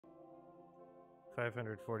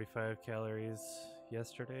545 calories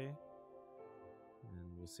yesterday,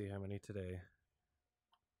 and we'll see how many today.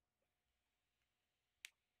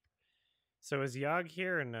 So is Yog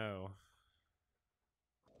here or no?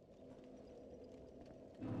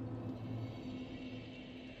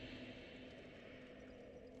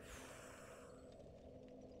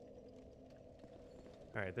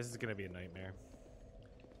 Alright, this is gonna be a nightmare.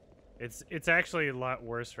 It's actually a lot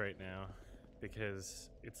worse right now because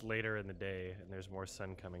it's later in the day and there's more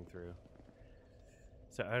sun coming through.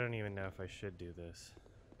 So I don't even know if I should do this.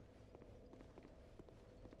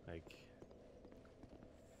 Like...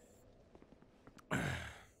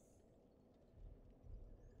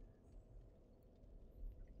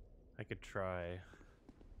 I could try.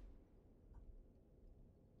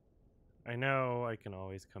 I know I can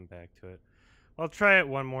always come back to it. I'll try it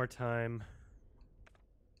one more time.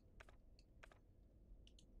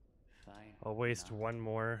 I'll waste one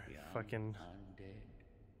more fucking... Undead.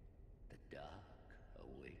 The dark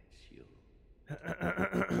awaits you.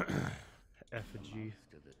 Effigy.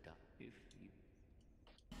 To the dark if you...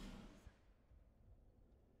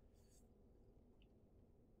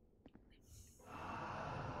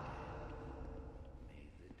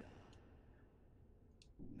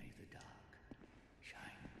 May the dark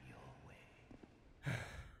shine your way.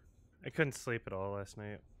 I couldn't sleep at all last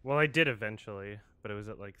night. Well, I did eventually, but it was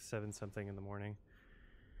at like 7 something in the morning.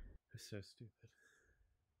 It was so stupid.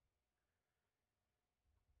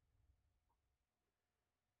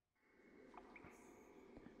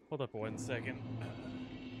 Hold up 1 second.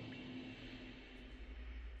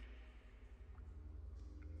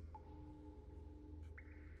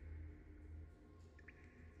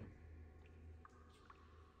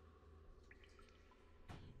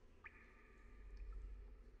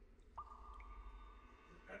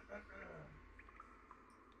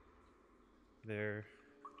 There.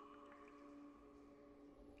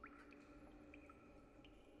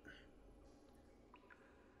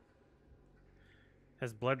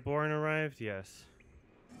 Has Bloodborne arrived? Yes.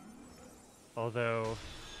 Although,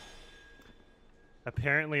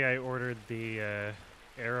 apparently I ordered the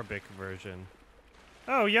Arabic version.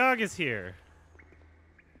 Oh, Yog is here!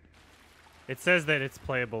 It says that it's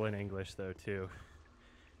playable in English, though, too.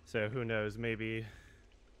 So who knows, maybe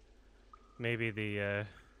the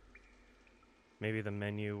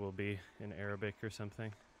menu will be in Arabic or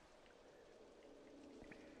something.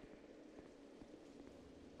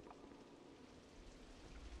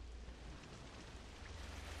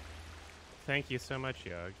 Thank you so much,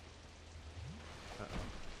 Yog. Uh-oh.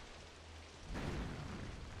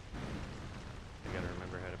 I gotta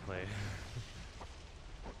remember how to play.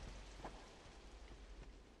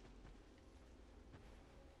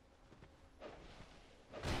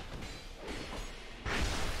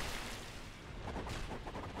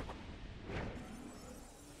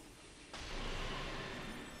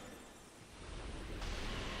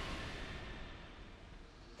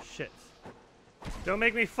 Shit. Don't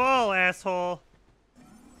make me fall, asshole!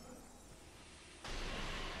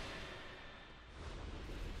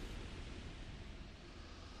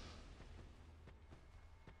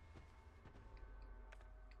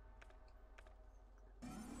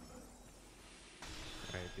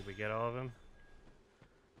 Alright, did we get all of them?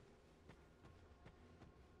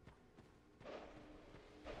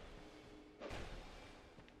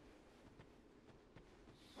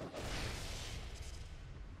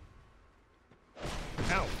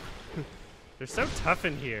 Ow! They're so tough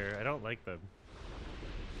in here. I don't like them.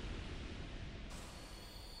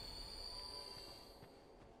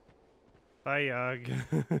 Bye, Yog.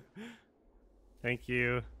 Thank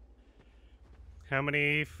you. How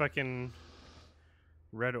many fucking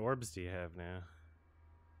red orbs do you have now?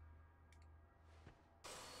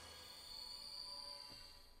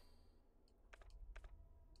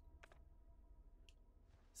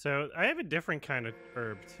 So, I have a different kind of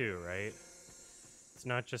herb too, right? It's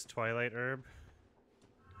not just Twilight herb.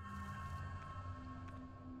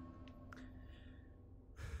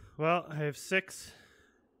 Well, I have 6.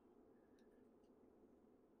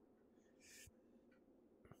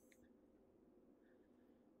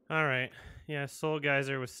 Alright. Yeah, Soul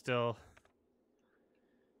Geyser was still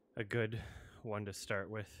a good one to start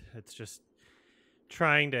with. It's just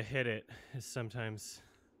trying to hit it is sometimes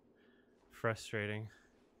frustrating.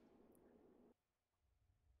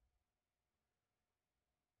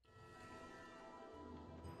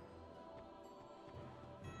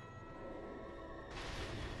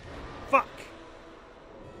 Fuck!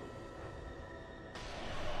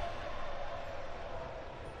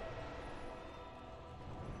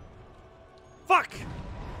 Fuck!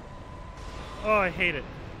 Oh, I hate it.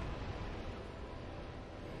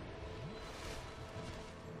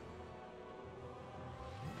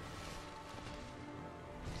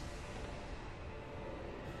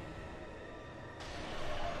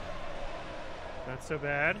 so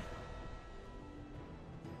bad.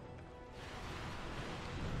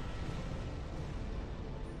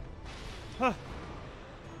 Huh.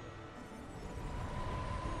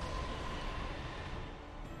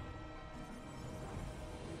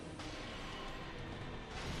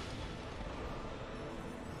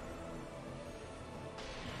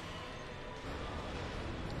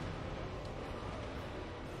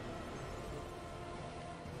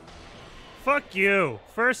 Fuck you.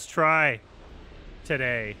 First try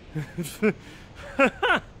today.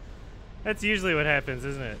 That's usually what happens,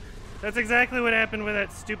 isn't it? That's exactly what happened with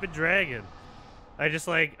that stupid dragon. I just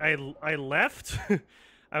like, I left.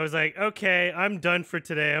 I was like, okay, I'm done for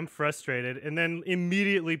today. I'm frustrated. And then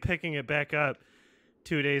immediately picking it back up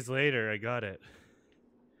 2 days later, I got it.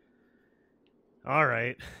 All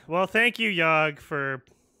right. Well, thank you, Yogg, for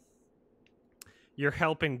your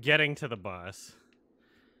help in getting to the boss.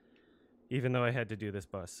 Even though I had to do this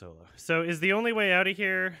boss solo. So is the only way out of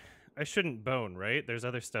here... I shouldn't bone, right? There's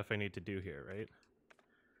other stuff I need to do here, right?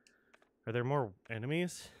 Are there more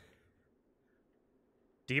enemies?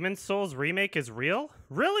 Demon Souls remake is real?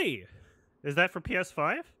 Really? Is that for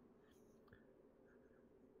PS5?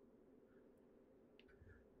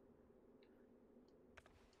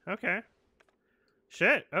 Okay.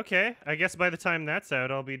 Shit, okay. I guess by the time that's out,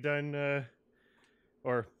 I'll be done,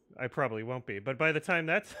 or I probably won't be, but by the time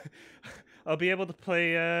that's... I'll be able to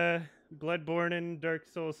play, Bloodborne and Dark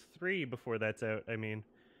Souls 3 before that's out, I mean.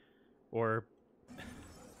 Or...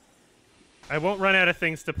 I won't run out of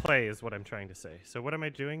things to play, is what I'm trying to say. So what am I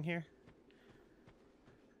doing here?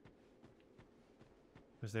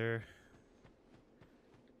 Was there...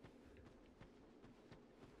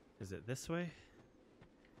 Is it this way?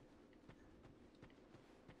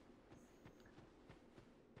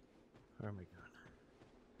 Where am I going?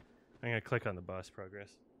 I'm gonna click on the boss progress.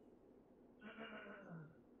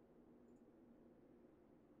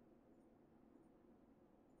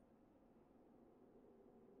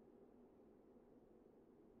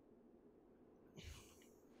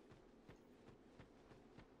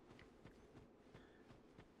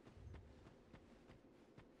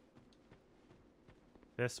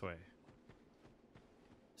 This way.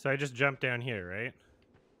 So I just jumped down here, right?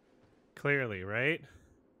 Clearly, right?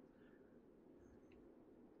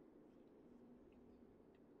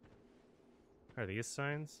 Are these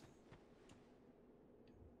signs?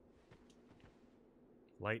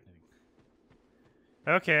 Lightning.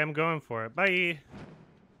 Okay, I'm going for it. Bye!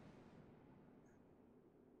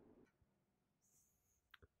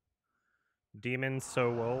 Demon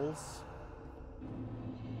Souls.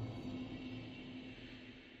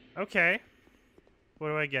 Okay. What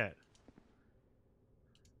do I get?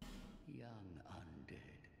 Young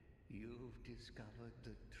undead, you've discovered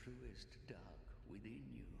the truest dark within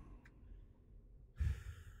you.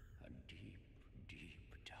 A deep, deep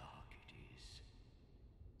dark it is.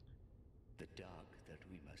 The dark that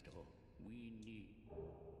we need.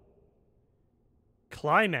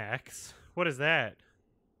 Climax? What is that?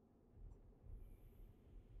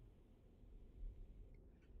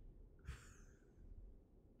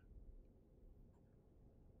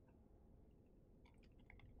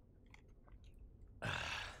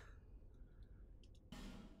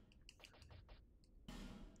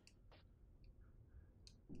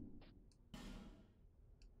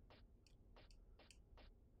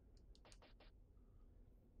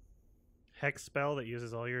 Hex spell that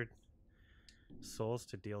uses all your souls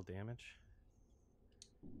to deal damage?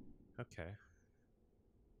 Okay.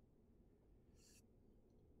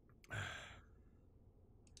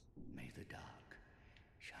 May the dark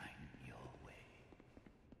shine your way.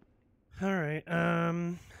 Alright,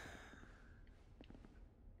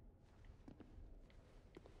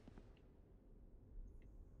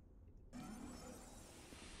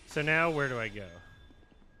 so now where do I go?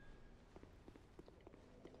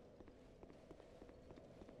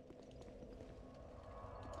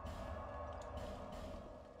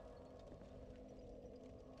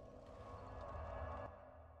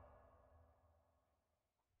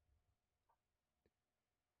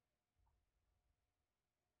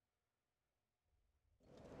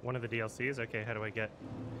 One of the DLCs? Okay, how do I get...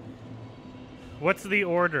 What's the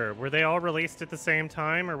order? Were they all released at the same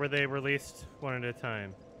time, or were they released one at a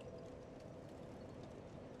time?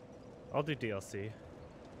 I'll do DLC.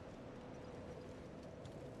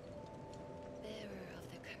 Bearer of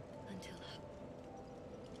the until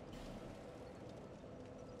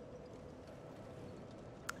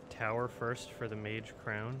Tower first for the mage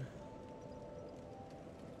crown.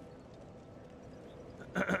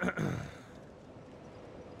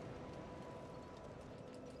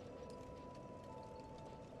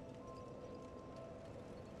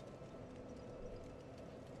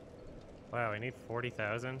 Wow, I need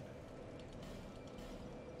 40,000.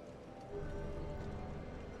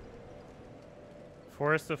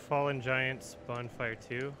 Forest of Fallen Giants, Bonfire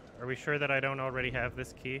 2. Are we sure that I don't already have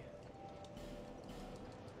this key?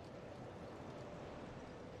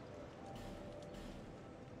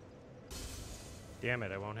 Damn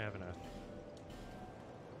it, I won't have enough.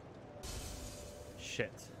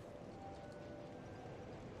 Shit.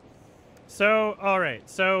 So, alright,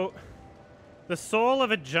 so... The soul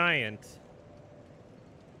of a giant.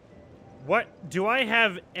 What? Do I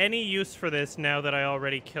have any use for this now that I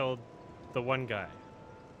already killed the one guy?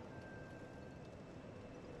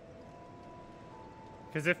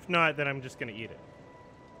 Because if not, then I'm just gonna eat it.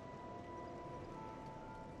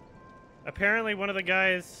 Apparently one of the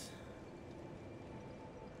guys...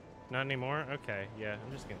 Not anymore? Okay, yeah,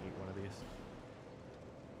 I'm just gonna eat one of these.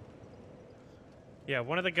 Yeah,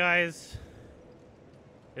 one of the guys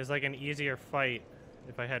is like an easier fight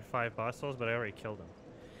if I had 5 boss souls, but I already killed him.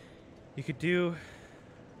 You could do...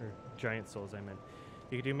 Or giant souls, I meant.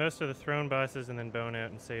 You could do most of the throne bosses and then bone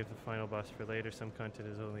out and save the final boss for later. Some content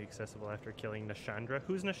is only accessible after killing Nashandra.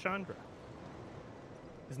 Who's Nashandra?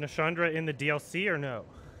 Is Nashandra in the DLC or no?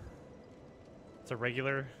 It's a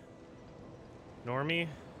regular... Normie?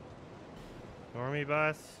 Normie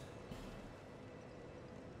boss?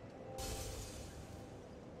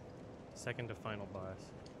 Second to final boss.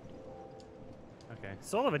 Okay.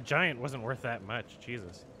 Soul of a Giant wasn't worth that much.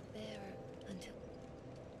 Jesus. There until...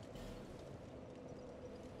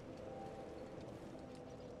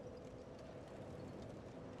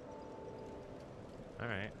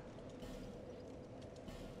 Alright.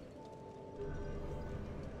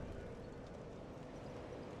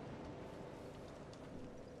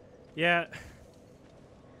 Yeah.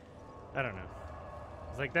 I don't know.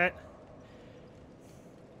 It's like that.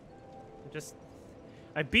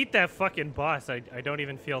 I beat that fucking boss. I don't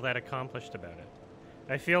even feel that accomplished about it.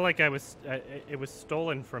 I feel like it was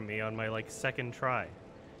stolen from me on my, like, second try.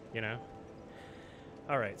 You know?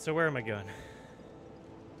 Alright, so where am I going?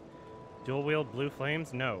 Dual wield blue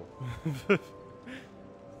flames? No.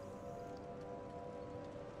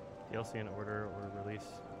 DLC in order or release.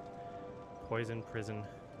 Poison prison.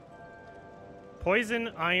 Poison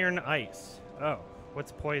iron ice. Oh,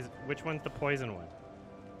 what's poison? Which one's the poison one?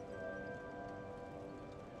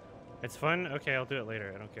 It's fun? Okay, I'll do it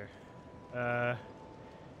later. I don't care.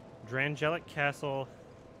 Drangelic Castle.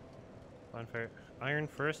 Bonfire. Iron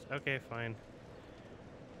first? Okay, fine.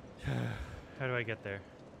 How do I get there?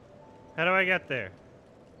 How do I get there?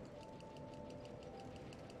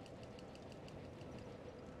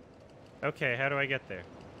 Okay, how do I get there?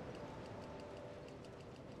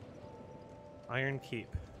 Iron Keep.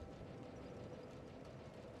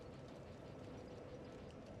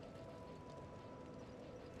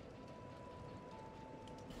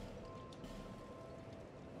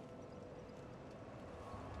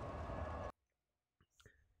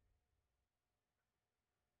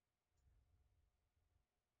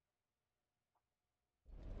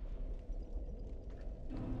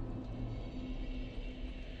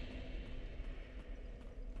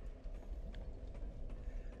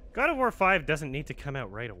 God of War 5 doesn't need to come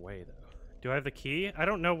out right away, though. Do I have the key? I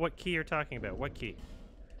don't know what key you're talking about. What key?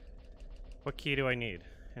 What key do I need?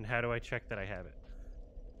 And how do I check that I have it?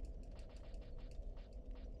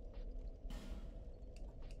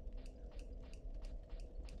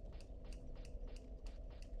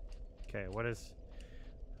 Okay, what is...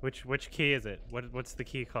 Which key is it? What's the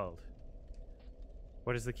key called?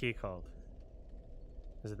 What is the key called?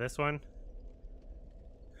 Is it this one?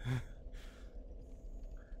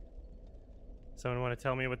 Someone want to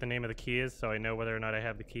tell me what the name of the key is so I know whether or not I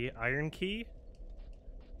have the key? Iron key?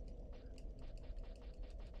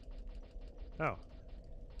 Oh.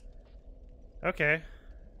 Okay.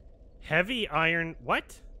 Heavy iron...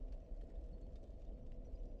 What?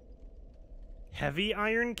 Heavy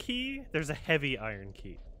iron key? There's a heavy iron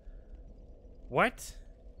key. What?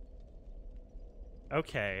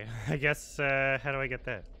 Okay. I guess, how do I get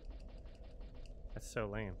that? That's so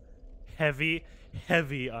lame. Heavy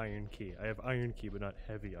iron key. I have iron key, but not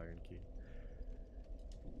heavy iron key.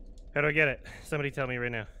 How do I get it? Somebody tell me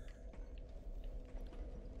right now.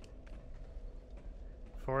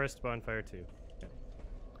 Forest Bonfire 2. Okay.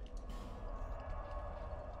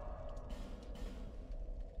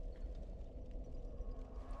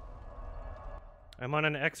 I'm on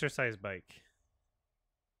an exercise bike.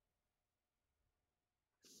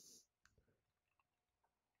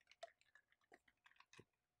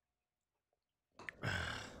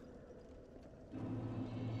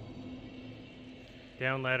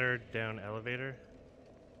 Down ladder, down elevator.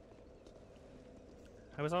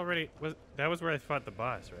 I was already... that was where I fought the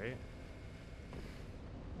boss, right?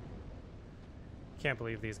 Can't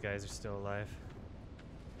believe these guys are still alive.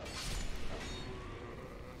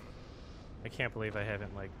 I can't believe I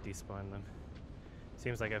haven't, like, despawned them.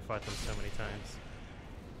 Seems like I've fought them so many times.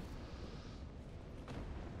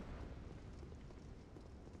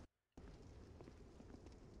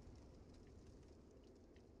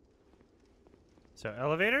 So,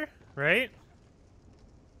 elevator, right?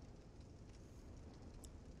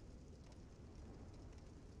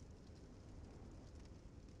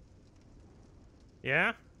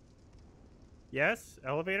 Yeah? Yes?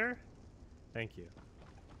 Elevator? Thank you.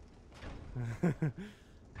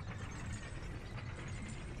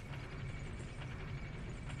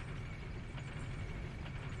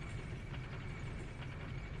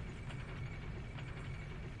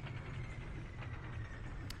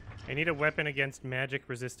 I need a weapon against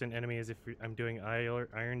magic-resistant enemies. If I'm doing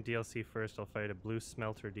Iron DLC first, I'll fight a blue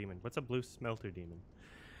smelter demon. What's a blue smelter demon?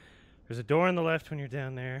 There's a door on the left when you're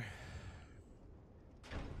down there.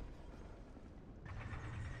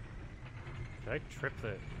 Did I trip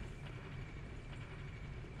the...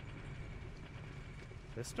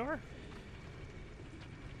 This door?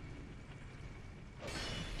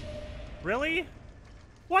 Really?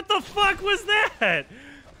 What the fuck was that?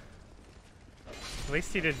 At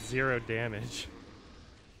least he did 0 damage.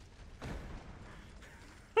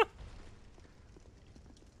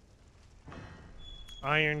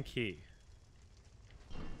 Iron key.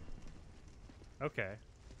 Okay.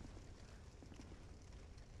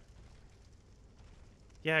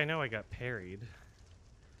 Yeah, I know I got parried.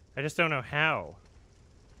 I just don't know how.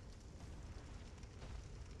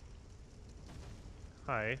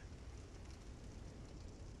 Hi.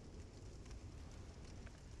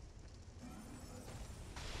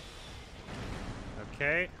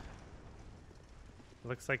 Okay.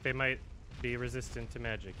 Looks like they might be resistant to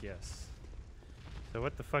magic, yes. So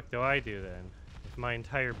what the fuck do I do then? If my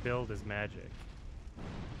entire build is magic.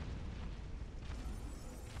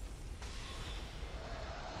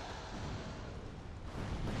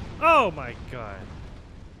 Oh my god.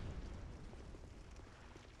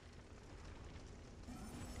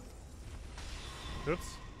 Oops.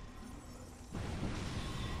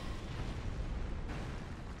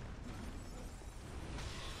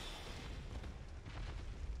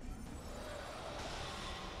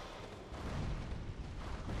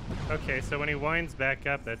 Okay, so when he winds back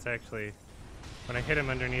up, that's actually... When I hit him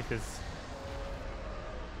underneath his...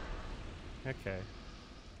 Okay.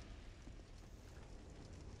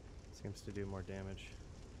 Seems to do more damage.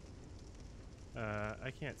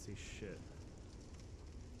 I can't see shit.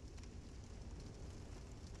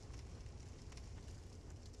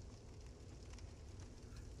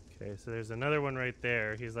 Okay, so there's another one right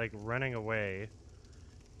there. He's like running away.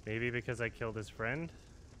 Maybe because I killed his friend?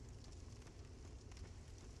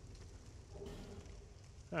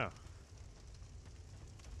 Oh.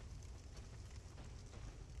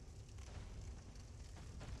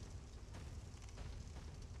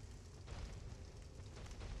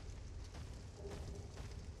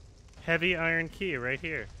 Heavy iron key right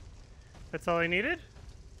here. That's all I needed?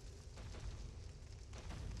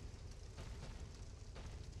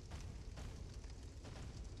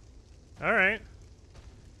 Alright.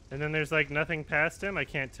 And then there's like nothing past him? I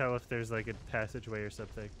can't tell if there's like a passageway or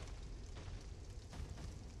something.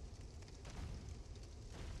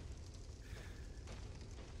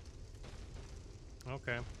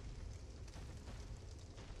 Okay.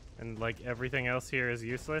 And like everything else here is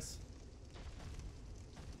useless?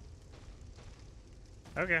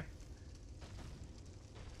 Okay.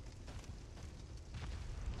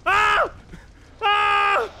 Ah!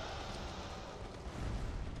 Ah!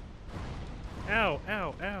 Ow,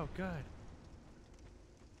 ow, ow, God.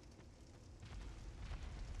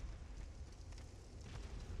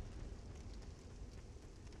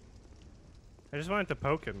 I just wanted to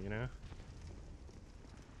poke him, you know?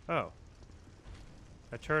 Oh.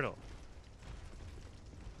 A turtle.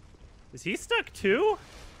 Is he stuck too?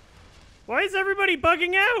 Why is everybody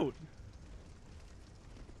bugging out?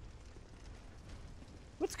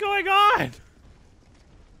 What's going on?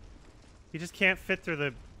 He just can't fit through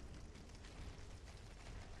the...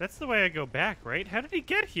 That's the way I go back, right? How did he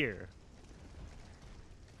get here?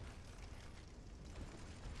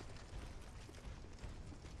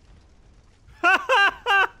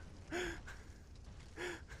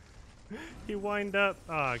 He wind up.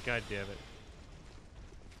 Oh, god damn it.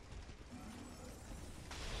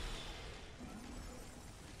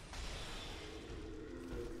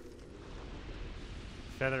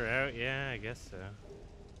 Feather out? Yeah, I guess so.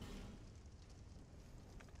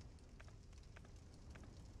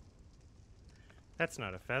 That's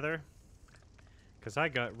not a feather. Because I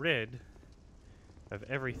got rid of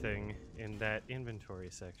everything in that inventory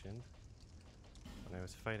section when I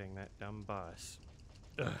was fighting that dumb boss.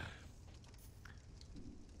 Ugh.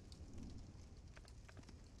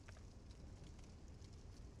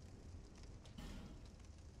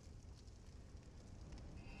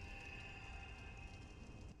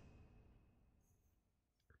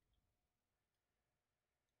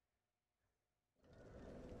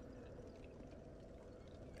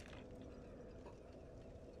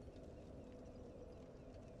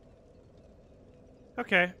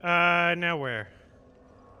 Okay, now where?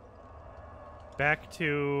 Back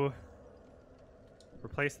to...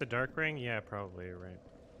 replace the dark ring? Yeah, probably, you're right.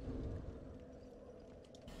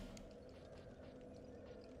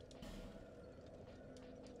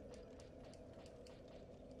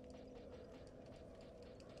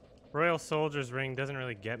 Royal Soldier's Ring doesn't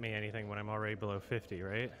really get me anything when I'm already below 50,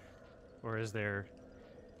 right? Or is there...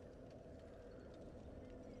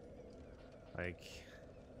 like...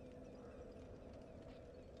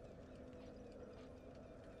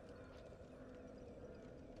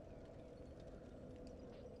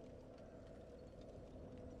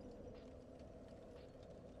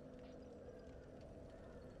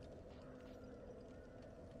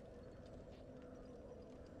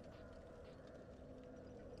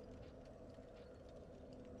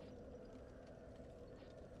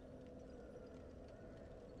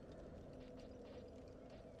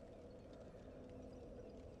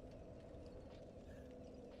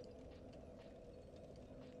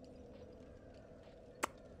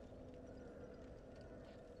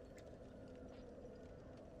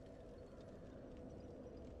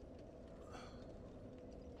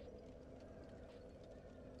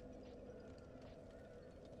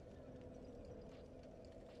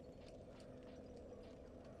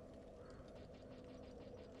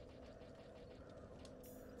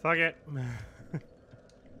 fuck it.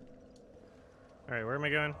 Alright, where am I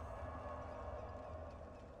going?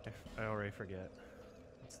 I already forget.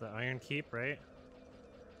 It's the Iron Keep, right?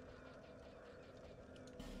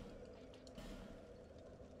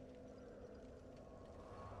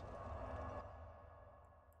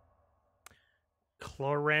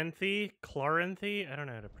 Chloranthy? I don't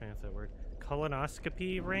know how to pronounce that word.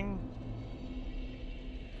 Colonoscopy ring?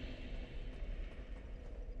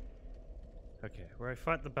 Okay, where I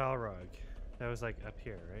fought the Balrog. That was like up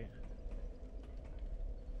here, right?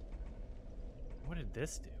 What did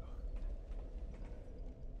this do?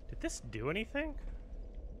 Did this do anything?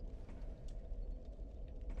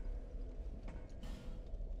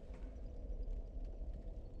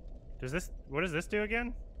 Does this... what does this do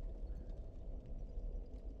again?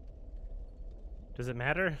 Does it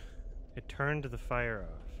matter? It turned the fire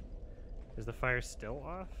off. Is the fire still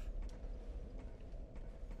off?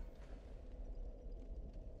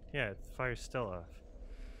 Yeah, the fire's still off.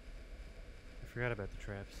 I forgot about the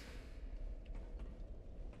traps.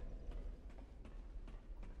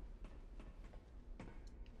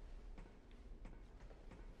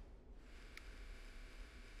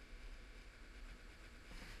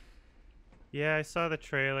 Yeah, I saw the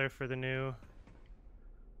trailer for the new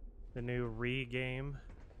Re-game.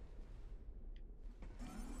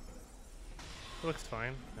 It looks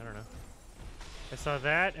fine. I don't know. I saw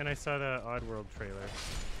that, and I saw the Oddworld trailer.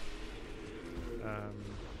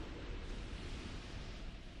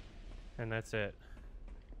 And that's it.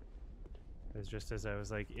 It was just as I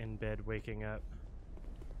was like in bed waking up.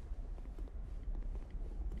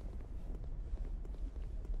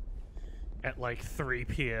 At like 3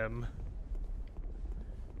 p.m.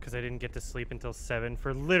 Because I didn't get to sleep until 7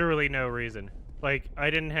 for literally no reason. Like,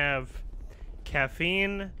 I didn't have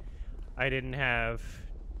caffeine. I didn't have,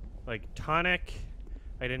 like, tonic.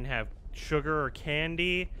 I didn't have sugar or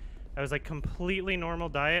candy. I was like completely normal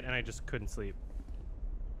diet and I just couldn't sleep.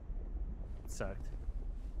 It sucked.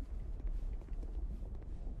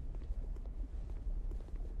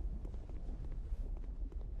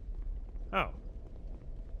 Oh.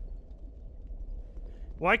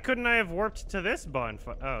 Why couldn't I have warped to this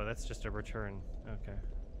bonfire? Oh, that's just a return. Okay.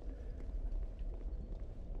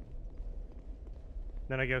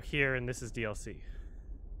 Then I go here and this is DLC.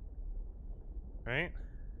 Right?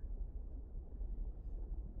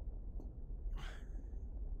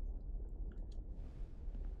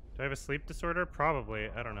 Do I have a sleep disorder? Probably.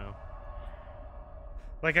 I don't know.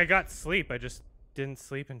 Like, I got sleep. I just didn't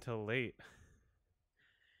sleep until late.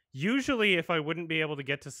 Usually, if I wouldn't be able to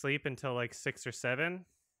get to sleep until like 6 or 7,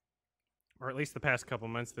 or at least the past couple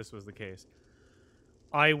months this was the case,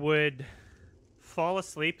 I would fall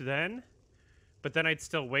asleep then, but then I'd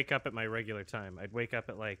still wake up at my regular time. I'd wake up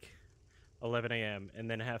at like 11 a.m.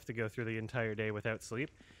 and then have to go through the entire day without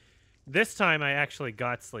sleep. This time I actually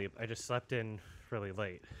got sleep. I just slept in really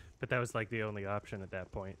late. But that was like the only option at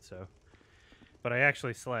that point, so. But I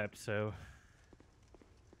actually slept, so.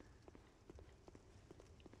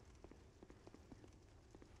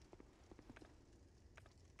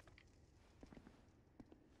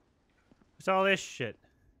 What's all this shit?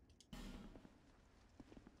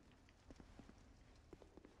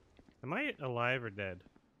 Am I alive or dead?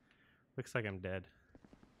 Looks like I'm dead.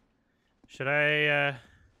 Should I,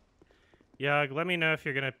 Yog, let me know if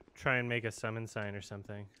you're gonna try and make a summon sign or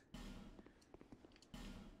something.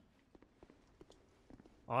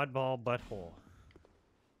 Oddball butthole.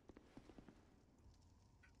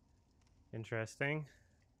 Interesting.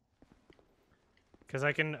 Cause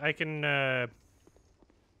I can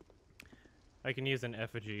use an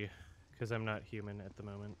effigy, cause I'm not human at the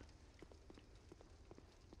moment.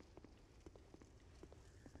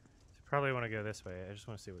 So probably want to go this way. I just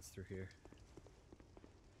want to see what's through here.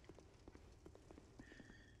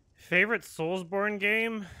 Favorite Soulsborne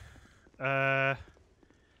game?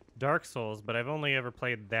 Dark Souls, but I've only ever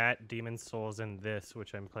played that, Demon's Souls, and this,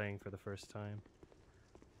 which I'm playing for the first time.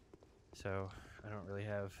 So, I don't really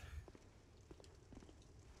have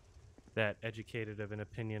that educated of an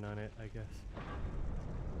opinion on it, I guess.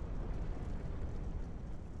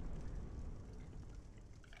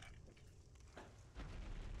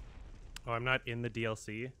 Oh, I'm not in the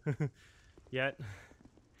DLC yet.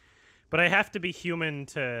 But I have to be human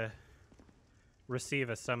to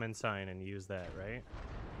receive a summon sign and use that, right?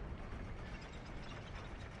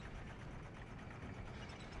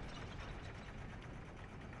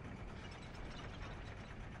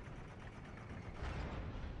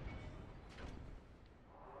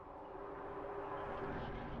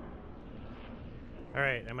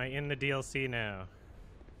 Alright, am I in the DLC now?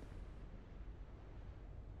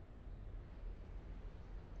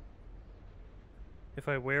 If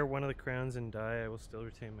I wear one of the crowns and die, I will still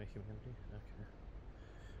retain my humanity? Okay.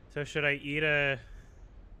 So should I eat a...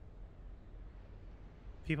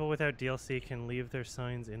 People without DLC can leave their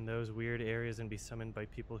signs in those weird areas and be summoned by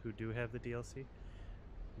people who do have the DLC?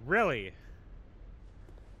 Really?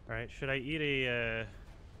 Alright, should I eat a,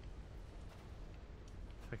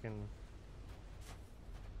 fucking...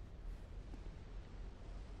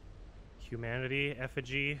 humanity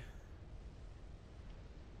effigy?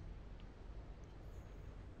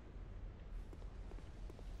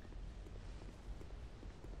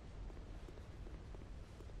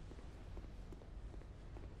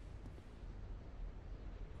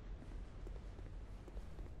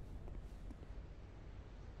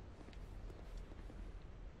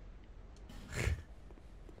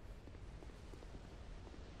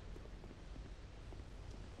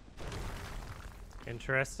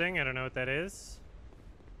 Interesting. I don't know what that is.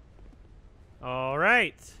 All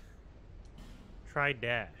right. Try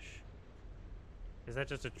dash. Is that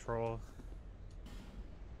just a troll?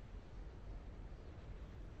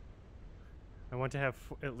 I want to have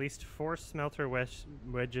at least 4 smelter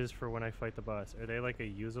wedges for when I fight the boss. Are they like a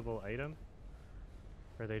usable item?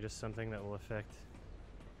 Or are they just something that will affect...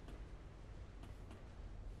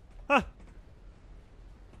 Ah!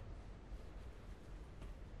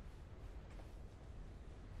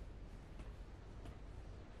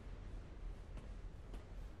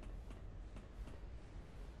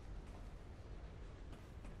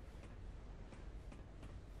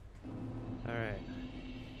 Alright.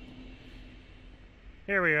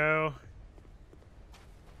 Here we go.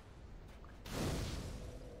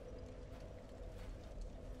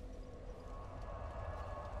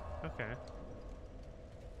 Okay.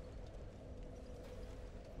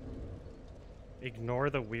 Ignore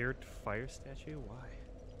the weird fire statue? Why?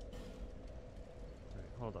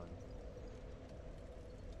 Alright, hold on.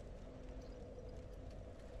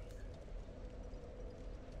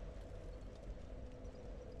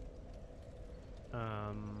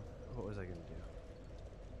 What was I gonna do?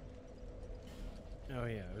 Oh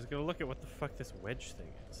yeah, I was gonna look at what the fuck this wedge thing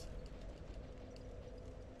is.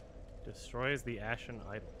 Destroys the Ashen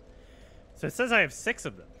Idol. So it says I have 6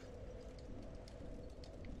 of them.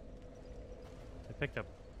 I picked up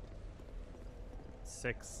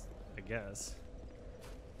 6, I guess.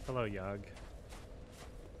 Hello, Yog.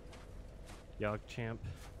 Yog champ.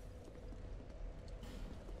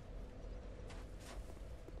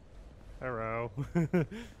 Hello.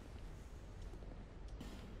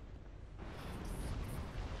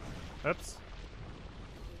 Oops.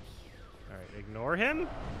 Alright, ignore him?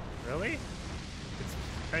 Really?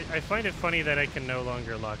 I find it funny that I can no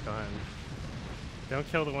longer lock on. Don't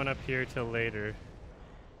kill the one up here till later.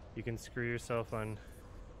 You can screw yourself on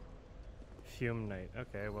Fume Night.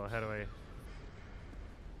 Okay, well, how do I...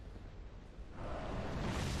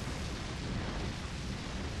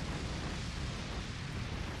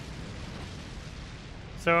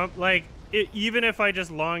 So, like, even if I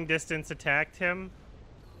just long distance attacked him,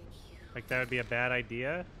 like, that would be a bad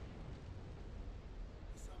idea.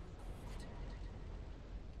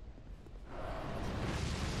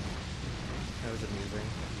 That was amusing.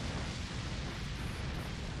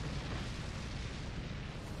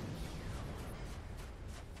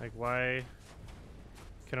 Like, why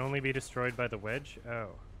can only be destroyed by the wedge? Oh.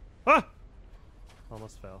 Ah!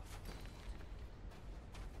 Almost fell.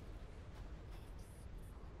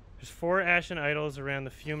 There's 4 Ashen Idols around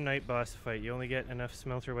the Fume Knight boss fight. You only get enough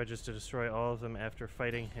Smelter Wedges to destroy all of them after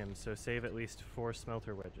fighting him, so save at least 4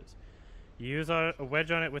 Smelter Wedges. You use a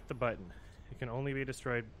wedge on it with the button. It can only be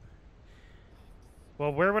destroyed...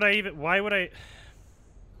 Well, where would I even... Why would I...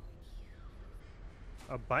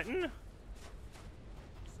 A button?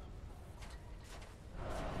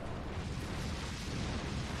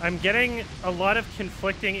 I'm getting a lot of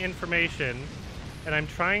conflicting information, and I'm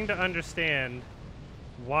trying to understand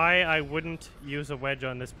why I wouldn't use a wedge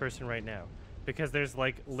on this person right now. Because there's,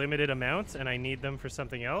 like, limited amounts, and I need them for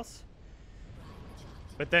something else?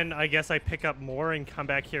 But then I guess I pick up more and come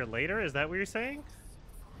back here later? Is that what you're saying?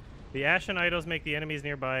 The Ashen Idols make the enemies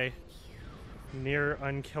nearby near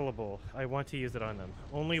unkillable. I want to use it on them.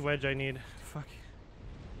 Only wedge I need. Fuck.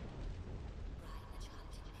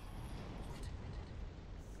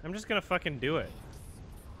 I'm just gonna fucking do it.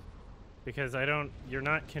 Because I don't... You're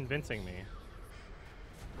not convincing me.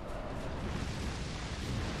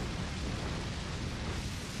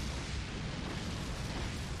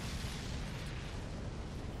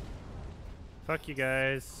 Fuck you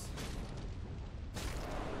guys.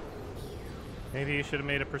 Maybe you should have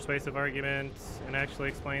made a persuasive argument and actually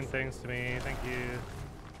explained things to me. Thank you.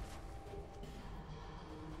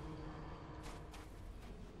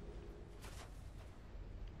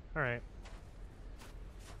 Alright.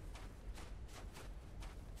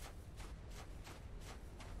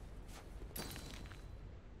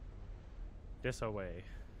 This away.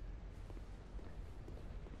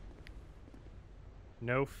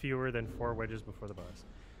 No fewer than 4 wedges before the boss.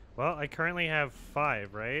 Well, I currently have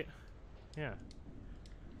 5, right? Yeah.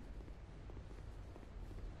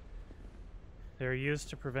 They're used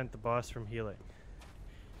to prevent the boss from healing.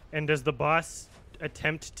 And does the boss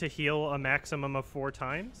attempt to heal a maximum of 4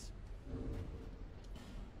 times?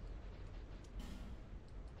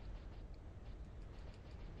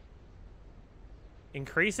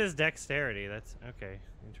 Increases dexterity. That's okay.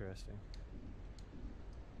 Interesting.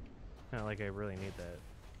 Not like I really need that.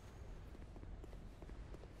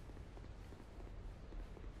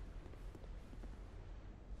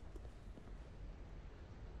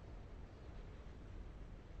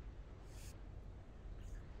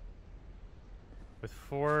 With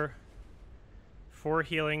 4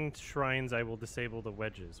 healing shrines, I will disable the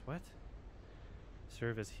wedges. What?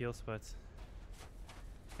 Serve as heal spots.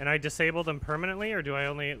 And I disable them permanently, or do I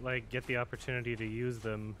only, like, get the opportunity to use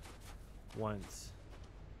them once?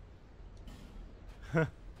 Huh.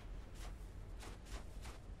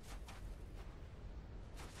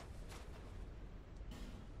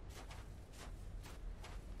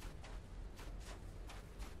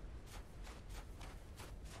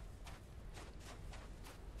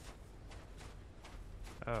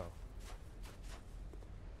 Oh.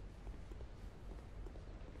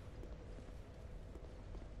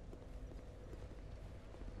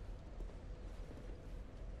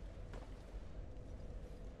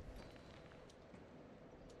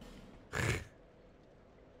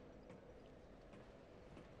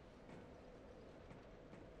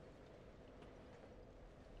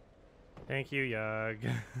 Thank you, Yag.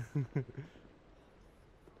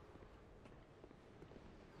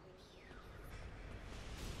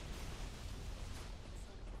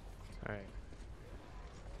 Alright.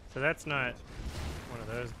 So that's not one of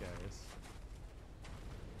those guys.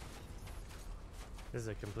 This is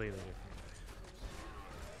a completely different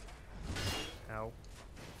guy. Ow.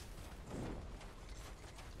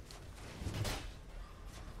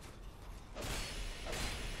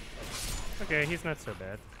 Okay, he's not so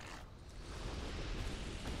bad.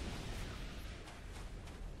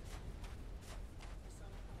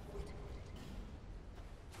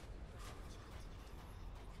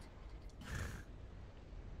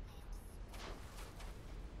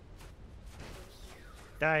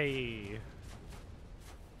 Die.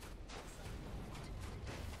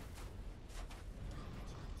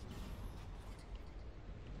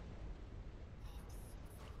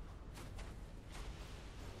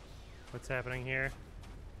 What's happening here?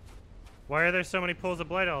 Why are there so many pools of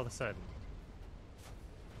blood all of a sudden?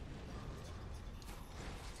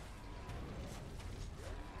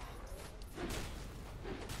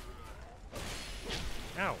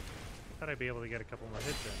 Ow. thought I'd be able to get a couple more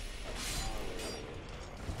hits in.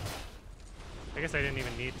 I guess I didn't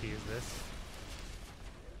even need to use this.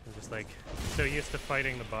 I'm just like so used to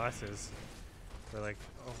fighting the bosses where like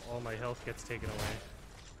all my health gets taken away.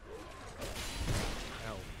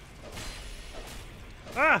 Ow.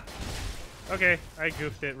 Ah! Okay, I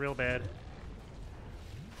goofed it real bad.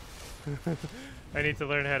 I need to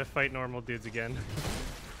learn how to fight normal dudes again.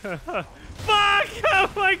 Fuck!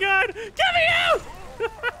 Oh my god! Get me out!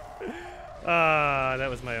 Ah, that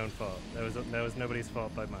was my own fault. That was nobody's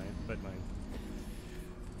fault but mine.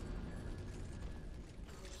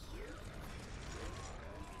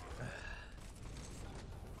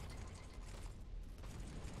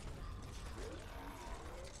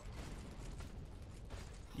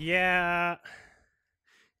 Yeah.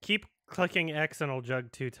 Keep clicking X and I'll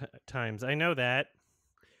jug two times. I know that,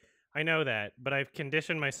 but I've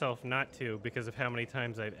conditioned myself not to because of how many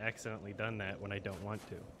times I've accidentally done that when I don't want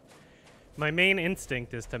to. My main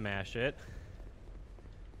instinct is to mash it.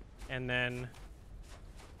 And then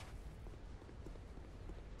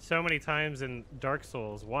so many times in Dark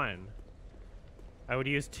Souls 1, I would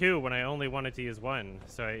use 2 when I only wanted to use 1.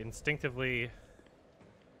 So I instinctively...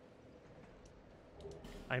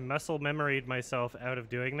 I muscle memoried myself out of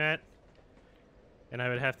doing that. And I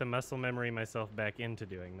would have to muscle memory myself back into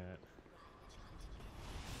doing that.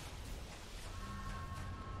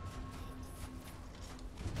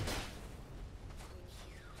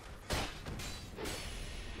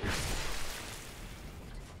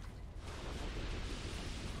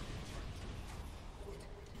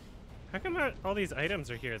 How come all these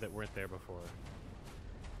items are here that weren't there before?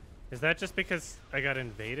 Is that just because I got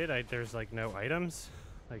invaded? There's like no items?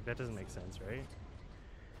 Like that doesn't make sense, right?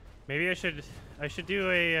 Maybe I should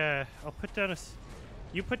do a I'll put down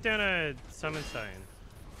you put down a summon sign.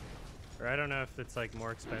 Or I don't know if it's like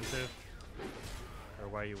more expensive or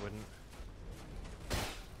why you wouldn't.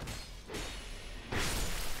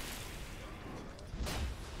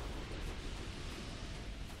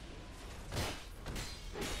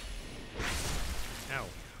 Ow.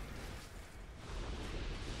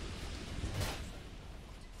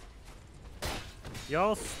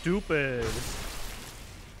 Y'all stupid.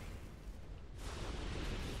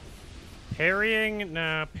 Parrying?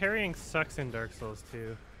 Nah, parrying sucks in Dark Souls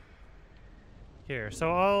 2. Here,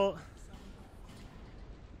 so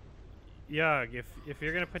Yug, if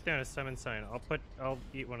you're gonna put down a summon sign, I'll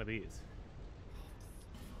eat one of these.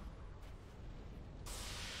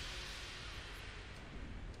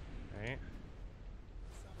 Right?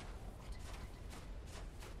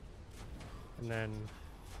 And then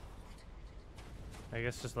I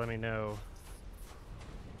guess just let me know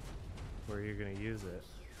where you're gonna use it.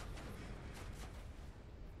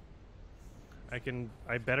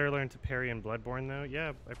 I better learn to parry in Bloodborne though.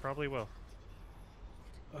 Yeah, I probably will.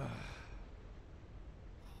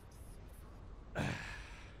 It's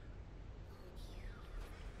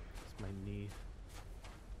my knee.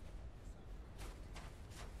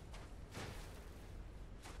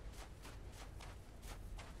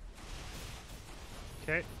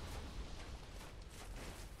 Okay.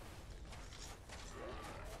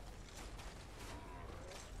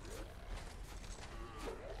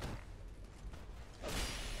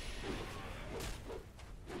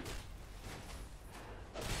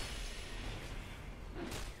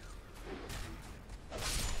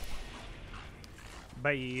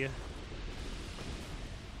 Bye.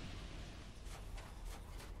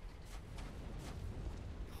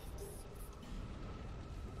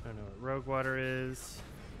 I don't know what rogue water is.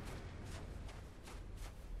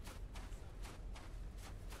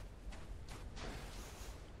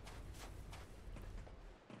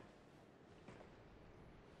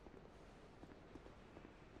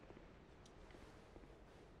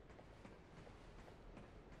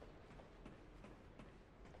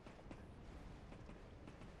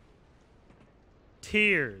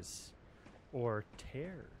 Tears or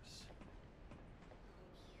tears.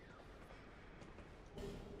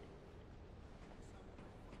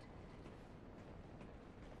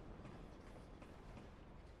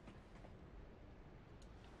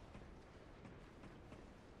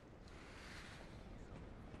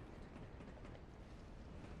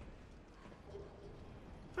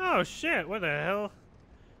 Oh shit, what the hell?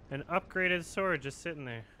 An upgraded sword just sitting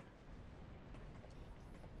there.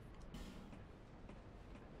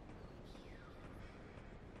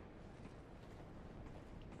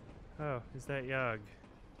 Oh, is that Yog?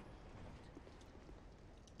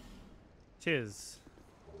 Tis.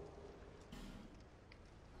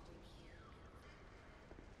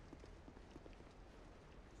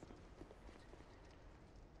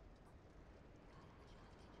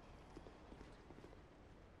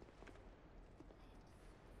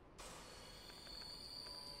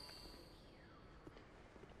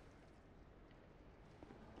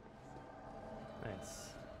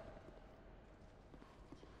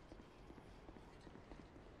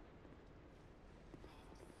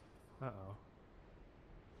 Uh-oh.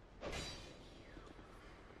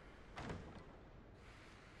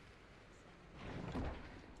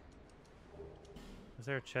 Is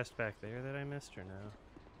there a chest back there that I missed or no?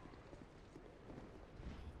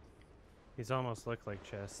 These almost look like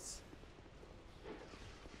chests.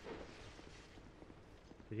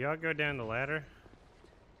 Did y'all go down the ladder?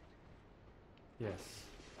 Yes.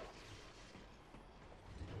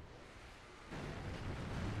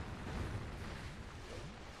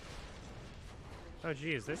 Oh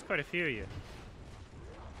geez, there's quite a few of you.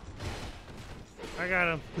 I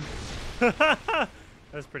got him.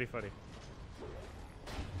 That's pretty funny.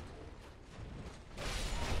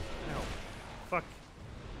 Ow. Fuck.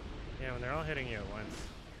 Yeah, when they're all hitting you at once.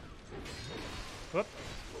 Whoop.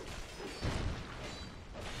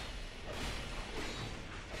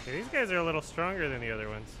 Okay, these guys are a little stronger than the other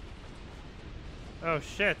ones. Oh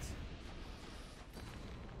shit.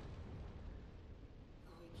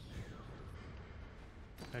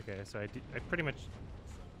 Okay, so I pretty much...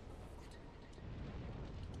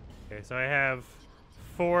 Okay, so I have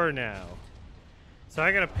 4 now. So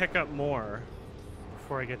I gotta pick up more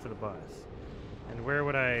before I get to the boss. And where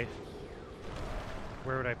would I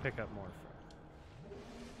pick up more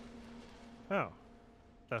from? Oh.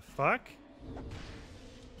 The fuck?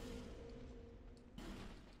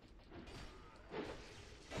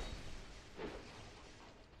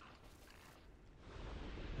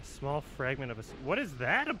 A small fragment of a... What is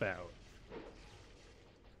that about?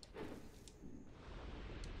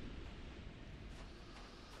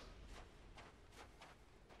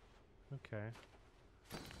 Okay.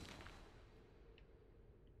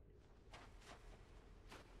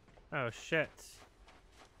 Oh, shit.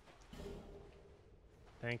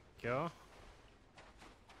 Thank you.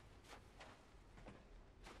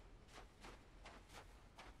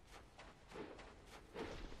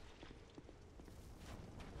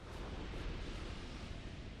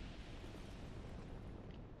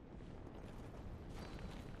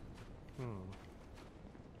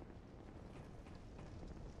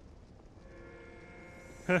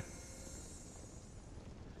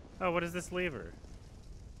 Oh, what is this lever?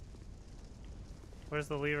 Where's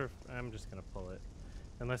the lever? I'm just gonna pull it.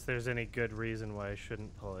 Unless there's any good reason why I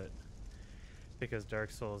shouldn't pull it. Because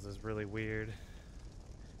Dark Souls is really weird.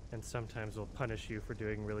 And sometimes will punish you for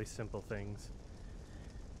doing really simple things.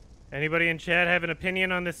 Anybody in chat have an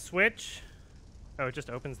opinion on this switch? Oh, it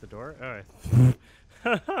just opens the door?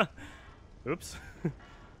 Oh, oops.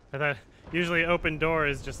 I thought usually open door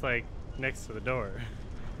is just like next to the door.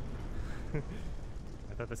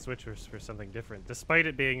 I thought the switch was for something different, despite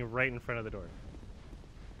it being right in front of the door.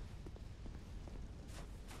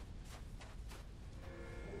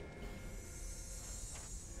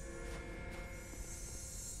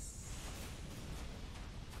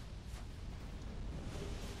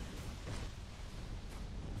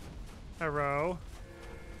 Hello.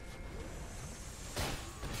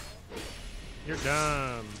 You're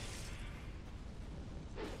dumb.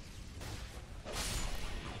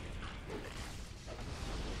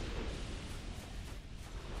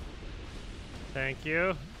 Thank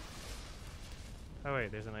you. Oh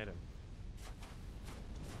wait, there's an item.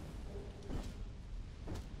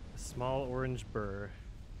 A small orange burr.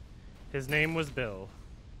 His name was Bill.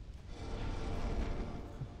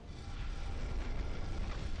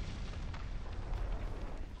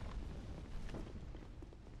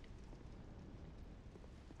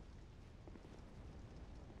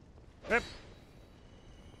 Yep.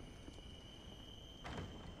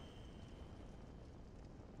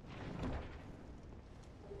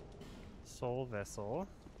 Soul vessel.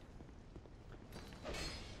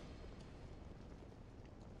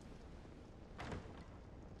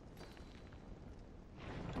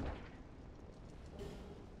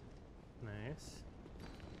 Nice.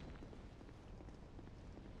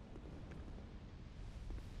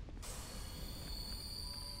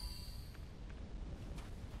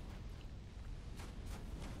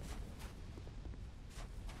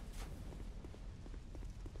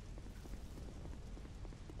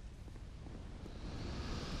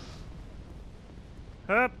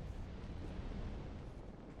 Up.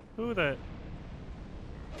 Who the...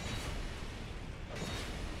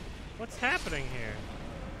 What's happening here?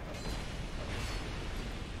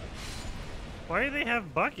 Why do they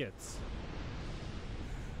have buckets?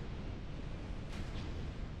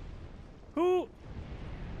 Who...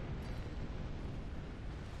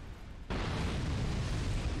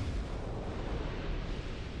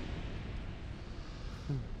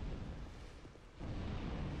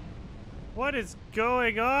 What is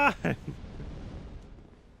going on?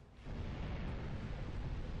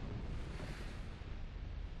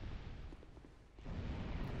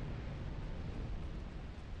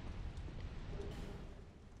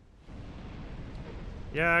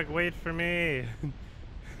 Yag, wait for me.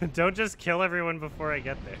 Don't just kill everyone before I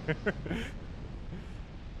get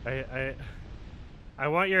there. I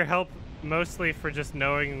want your help mostly for just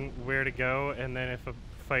knowing where to go, and then if a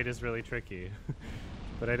fight is really tricky.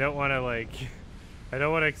 But I don't want to I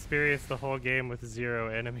don't want to experience the whole game with 0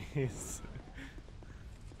 enemies.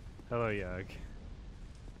 Hello, Yag.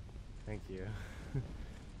 Thank you.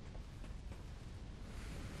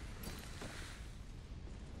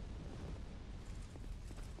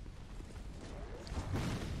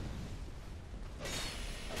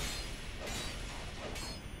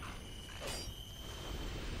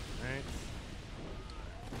 Alright.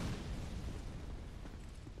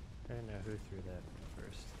 I don't know who threw that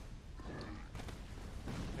first.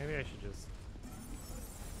 Maybe I should just...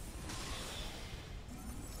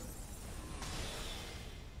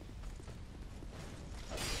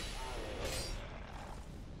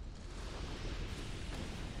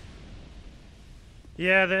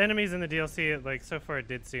 Yeah, the enemies in the DLC, like, so far it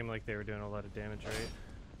did seem like they were doing a lot of damage, right?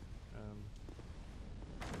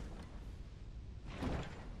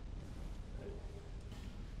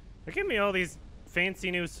 They're giving me all these fancy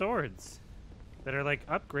new swords that are, like,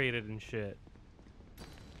 upgraded and shit.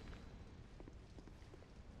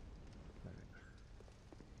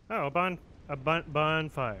 Oh, a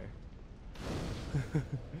bonfire.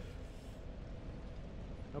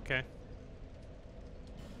 Okay.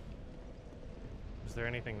 Is there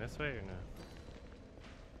anything this way or no?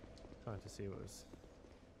 I wanted to see what was...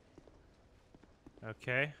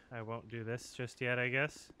 Okay, I won't do this just yet, I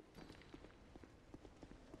guess.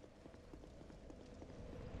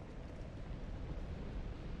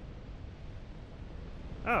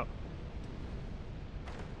 Oh.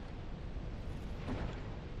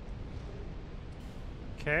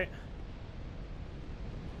 Okay.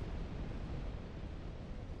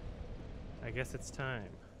 I guess it's time.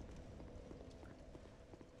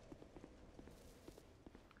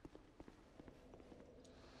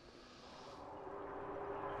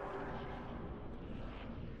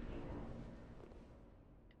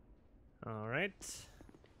 All right.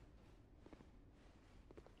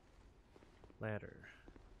 Ladder.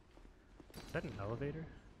 Is that an elevator?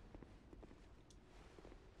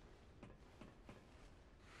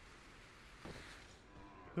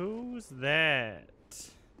 Who's that?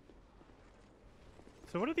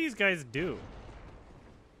 So what do these guys do?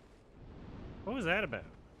 What was that about?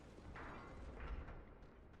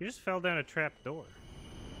 You just fell down a trap door.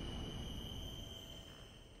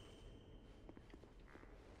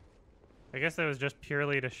 I guess that was just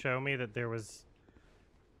purely to show me that there was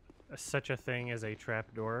such a thing as a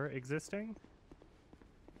trapdoor existing.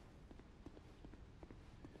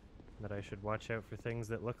 That I should watch out for things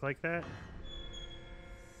that look like that.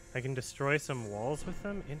 I can destroy some walls with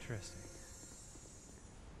them? Interesting.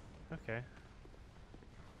 Okay.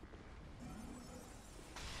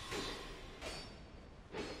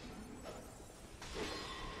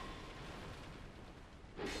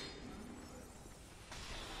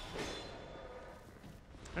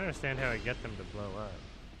 I don't understand how I get them to blow up.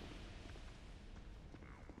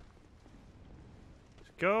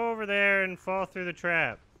 Just go over there and fall through the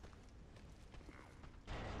trap.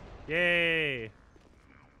 Yay!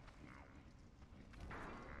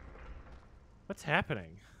 What's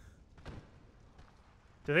happening?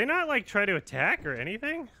 Do they not, like, try to attack or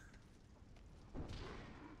anything?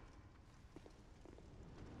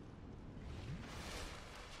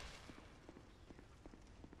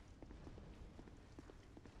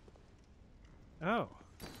 Oh.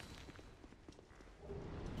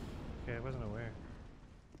 Okay, I wasn't aware.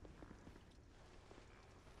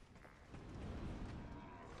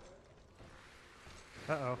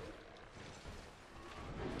 Uh-oh.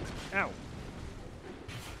 Ow.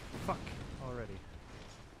 Fuck. Already.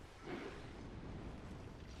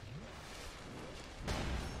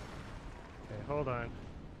 Okay, hold on.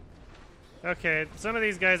 Okay, some of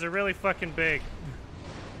these guys are really fucking big.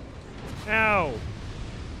 Ow!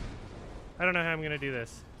 I don't know how I'm gonna do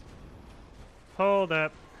this. Hold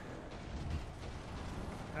up.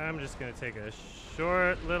 I'm just gonna take a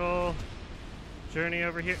short little journey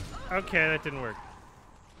over here. Okay, that didn't work.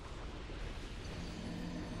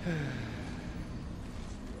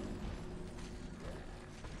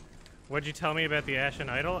 What'd you tell me about the Ashen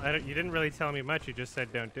Idol? You didn't really tell me much. You just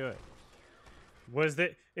said don't do it.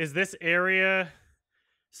 Is this area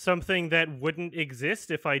something that wouldn't exist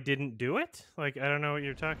if I didn't do it? Like, I don't know what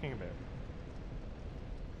you're talking about.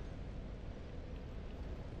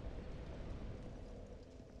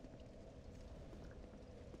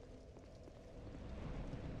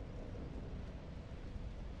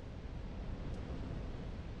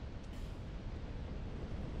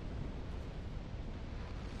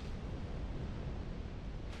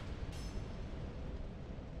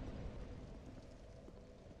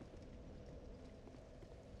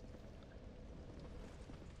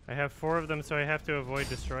 I have 4 of them, so I have to avoid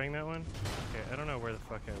destroying that one. Okay, I don't know where the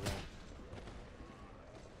fuck I went.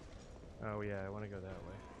 Oh yeah, I want to go that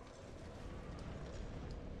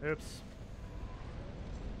way. Oops.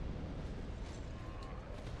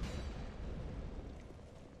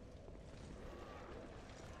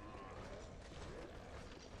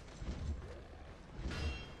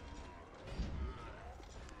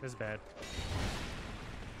 This is bad.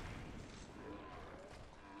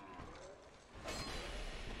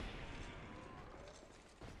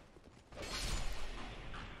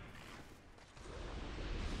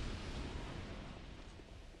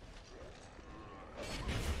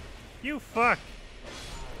 You fuck!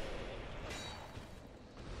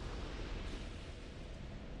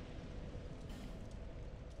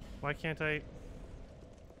 Why can't I...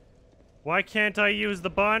 Why can't I use the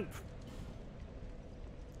bond?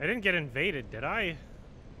 I didn't get invaded, did I?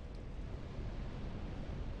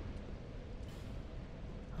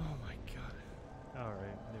 Oh my god.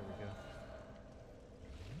 Alright, there we go.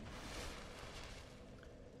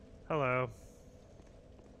 Hello.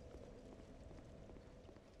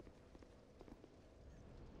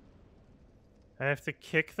 I have to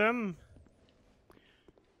kick them?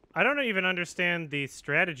 I don't even understand the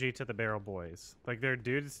strategy to the barrel boys. Like, there are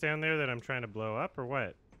dudes down there that I'm trying to blow up, or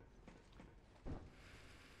what?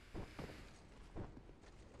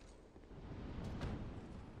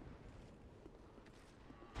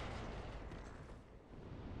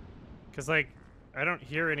 Because, like, I don't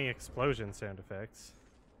hear any explosion sound effects.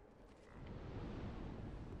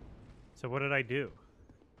 So what did I do?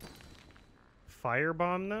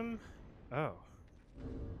 Firebomb them? Oh.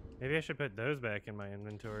 Maybe I should put those back in my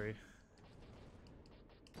inventory.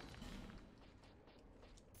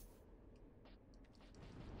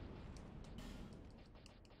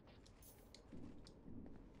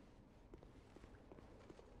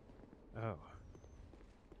 Oh.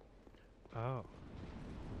 Oh.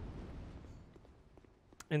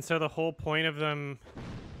 And so the whole point of them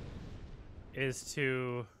is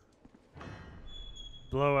to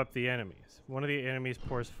blow up the enemies. One of the enemies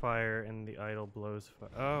pours fire and the idol blows fire.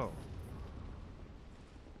 Oh.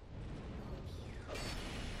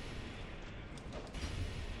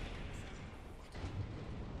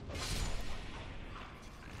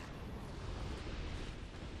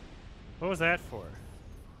 What was that for?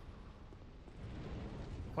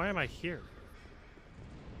 Why am I here?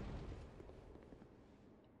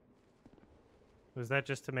 Was that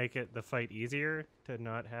just to make it the fight easier to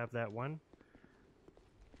not have that one?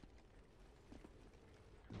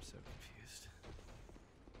 I'm so confused.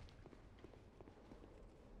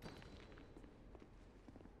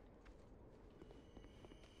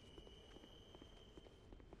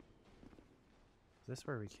 Is this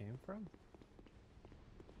where we came from?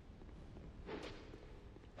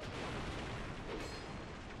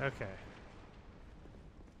 Okay.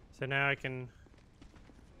 So now I can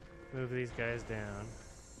move these guys down.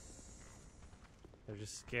 They're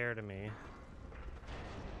just scared of me.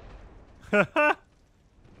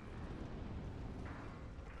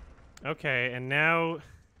 Okay, and now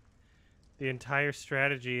the entire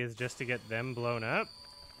strategy is just to get them blown up?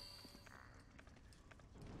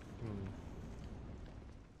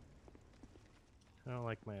 I don't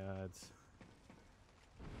like my odds.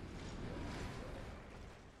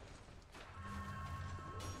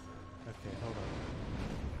 Okay, hold on.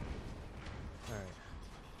 Alright.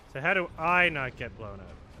 So how do I not get blown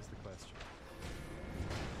up, is the question.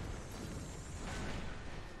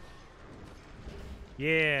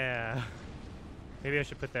 Yeah! Maybe I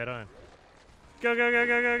should put that on. Go, go, go,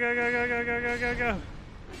 go, go, go, go, go, go, go, go, go, go!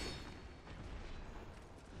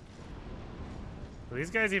 Will these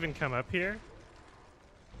guys even come up here?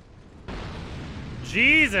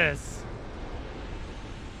 Jesus!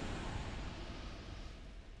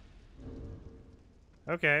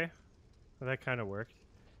 Okay. Well, that kind of worked.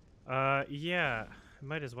 Yeah. I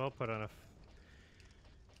might as well put on a...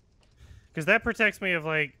 Because that protects me of,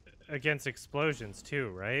 like, against explosions, too,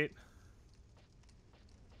 right?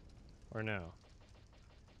 Or no?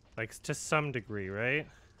 Like, to some degree, right?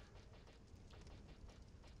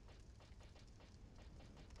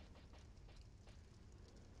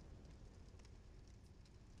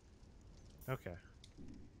 Okay.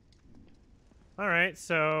 Alright,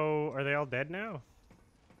 so... Are they all dead now?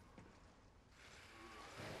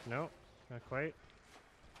 No, not quite.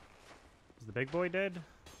 Is the big boy dead?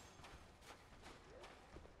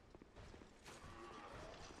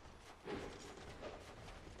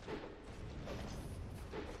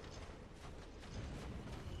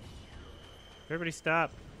 Everybody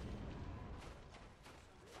stop.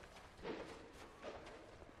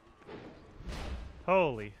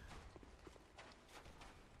 Holy.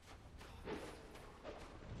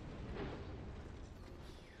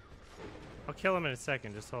 I'll kill him in a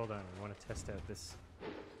second. Just hold on. I want to test out this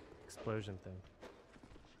explosion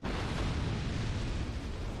thing.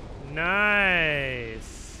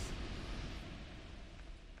 Nice.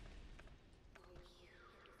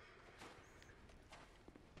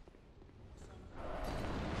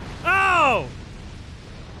 Oh!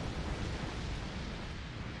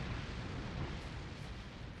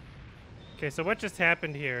 Okay, so what just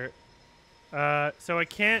happened here? So I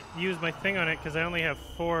can't use my thing on it because I only have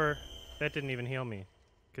 4. That didn't even heal me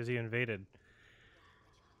because he invaded.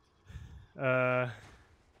 So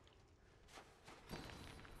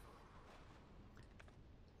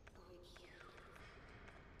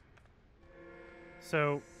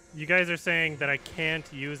you guys are saying that I can't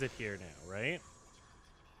use it here now, right?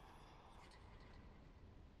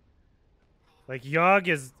 Like, Yogg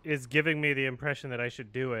is giving me the impression that I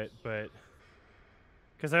should do it, but...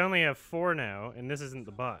 Because I only have 4 now, and this isn't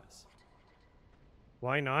the boss.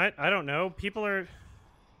 Why not? I don't know. People are...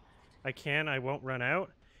 I won't run out.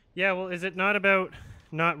 Yeah, well, is it not about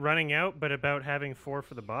not running out, but about having 4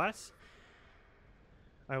 for the boss?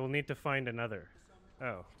 I will need to find another.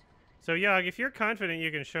 Oh. So, Yogg, if you're confident you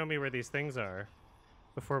can show me where these things are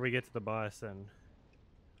before we get to the boss, then...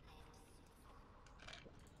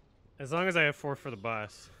 As long as I have 4 for the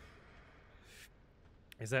boss.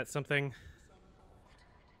 Is that something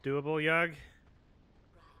doable, Yogg?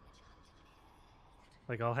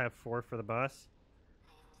 Like, I'll have 4 for the boss?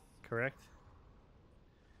 Correct?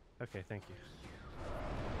 Okay, thank you.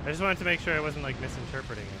 I just wanted to make sure I wasn't, like,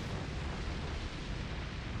 misinterpreting it.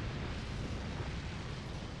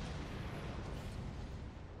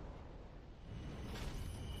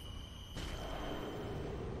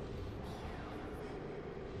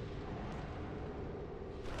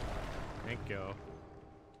 Thank you.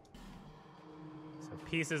 So,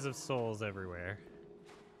 pieces of souls everywhere.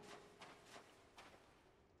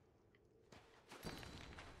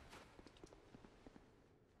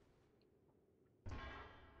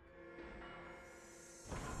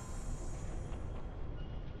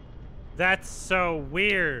 That's so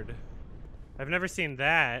weird. I've never seen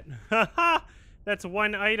that. Haha! That's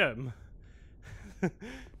 1 item.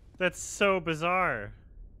 That's so bizarre.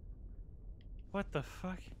 What the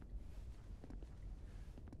fuck?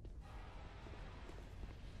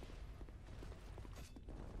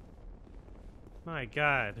 My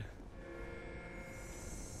god.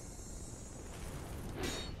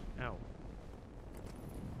 Ow.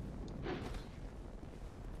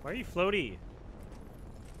 Why are you floaty?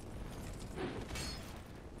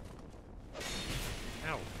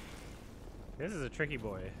 Ow. This is a tricky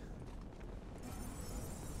boy.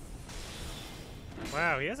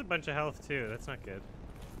 Wow, he has a bunch of health too. That's not good.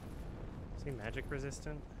 Is he magic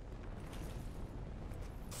resistant?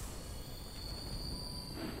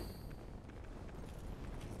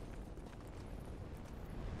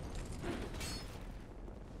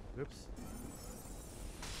 Oops.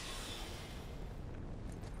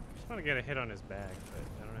 Just want to get a hit on his back, but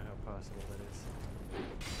I don't know how possible that is.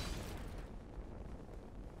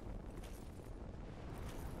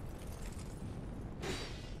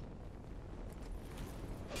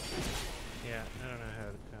 Yeah, I don't know how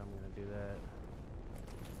I'm going to do that.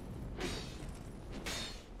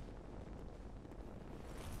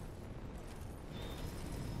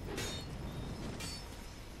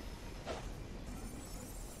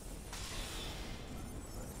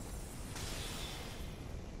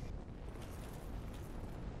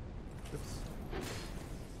 Oops.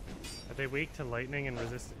 Are they weak to lightning and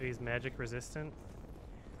he's magic resistant?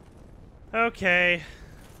 Okay.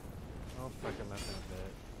 I'll fuck him up in a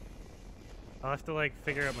bit. I'll have to, like,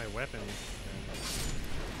 figure out my weapons then.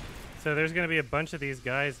 So there's gonna be a bunch of these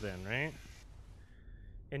guys then, right?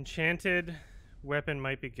 Enchanted weapon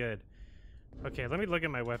might be good. Okay, let me look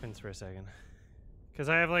at my weapons for a second. Because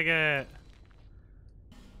I have, like, I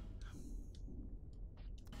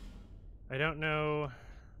don't know...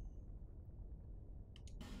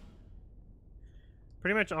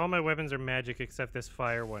 Pretty much all my weapons are magic except this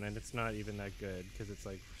fire one, and it's not even that good, because it's,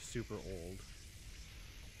 like, super old.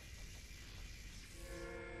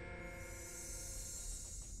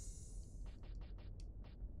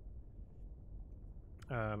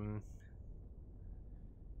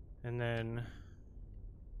 And then...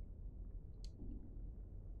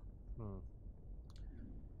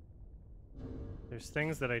 There's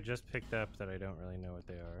things that I just picked up that I don't really know what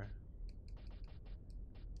they are.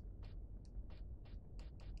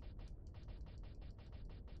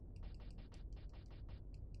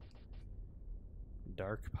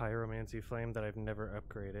 Dark Pyromancy Flame that I've never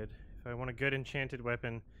upgraded. If I want a good enchanted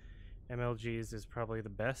weapon, MLGs is probably the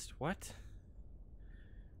best. What?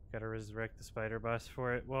 Gotta resurrect the spider boss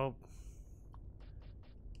for it. Well,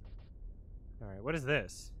 Alright, what is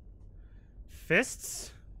this?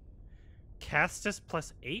 Fists? Castus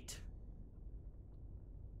plus 8?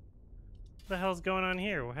 What the hell's going on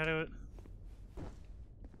here? How do it...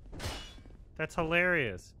 That's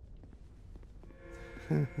hilarious.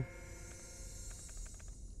 I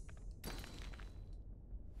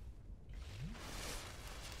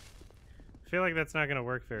feel like that's not going to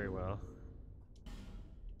work very well.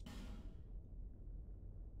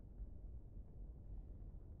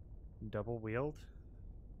 Double wield?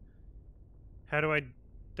 How do I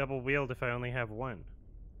double wield if I only have one?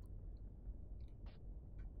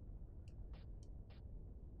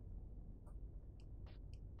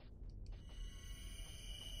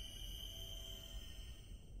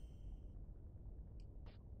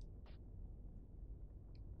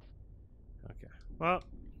 Okay. Well,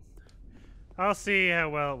 I'll see how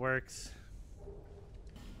well it works.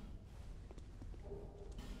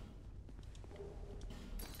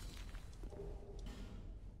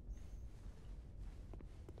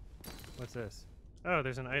 What's this? Oh,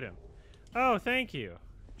 there's an item. Oh, thank you.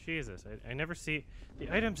 Jesus, I never see...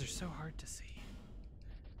 The items are so hard to see.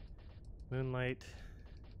 Moonlight.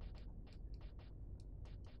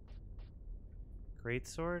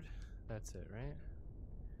 Greatsword? That's it, right?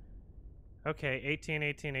 Okay, 18,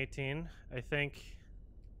 18, 18. I think...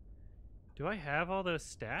 Do I have all those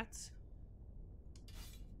stats?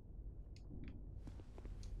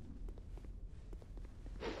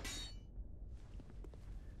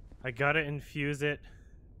 I gotta infuse it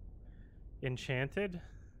enchanted?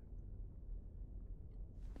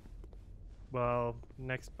 Well,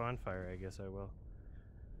 next bonfire, I guess I will.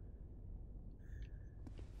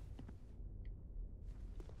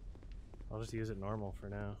 I'll just use it normal for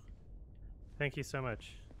now. Thank you so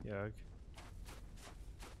much, Yog.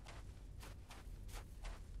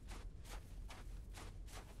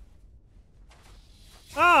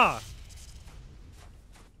 Ah!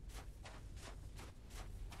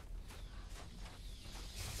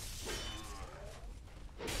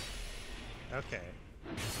 Okay.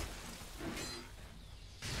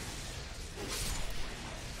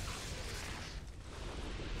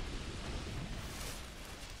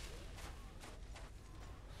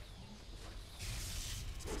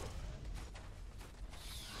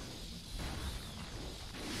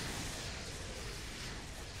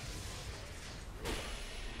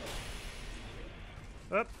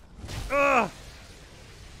 Up. Ugh!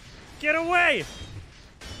 Get away!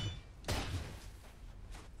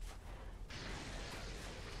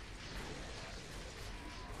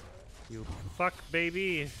 You fuck,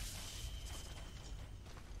 baby. I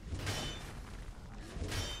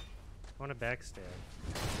want a backstab.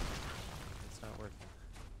 It's not working.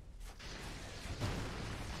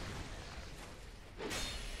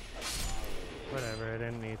 Whatever, I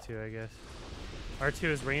didn't need to, I guess. R2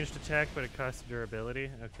 is ranged attack, but it costs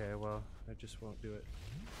durability. Okay, well, I just won't do it.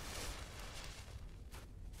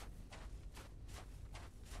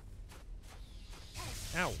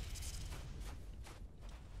 Ow.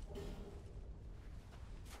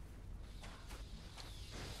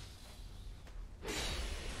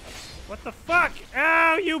 What the fuck?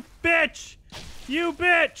 Ow, you bitch! You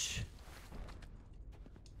bitch!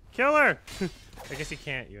 Kill her! I guess you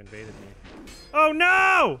can't, you invaded me. Oh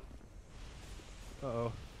no!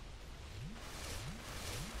 Uh-oh.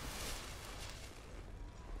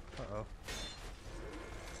 Uh-oh.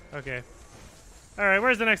 Okay. Alright,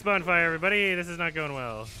 where's the next bonfire, everybody? This is not going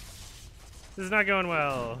well. This is not going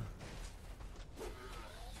well.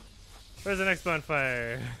 Where's the next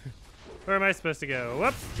bonfire? Where am I supposed to go?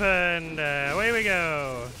 Whoop, and away we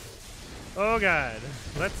go. Oh god,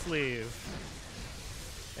 let's leave.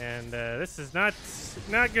 And this is not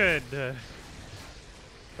good.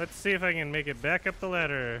 Let's see if I can make it back up the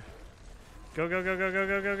ladder. Go, go, go, go, go,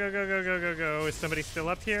 go, go, go, go, go, go, go, go. Is somebody still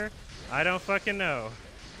up here? I don't fucking know.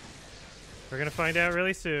 We're gonna find out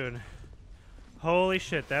really soon. Holy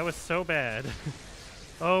shit, that was so bad.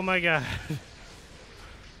 Oh my god.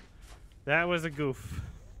 That was a goof.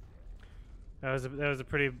 That was a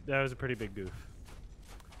pretty big goof.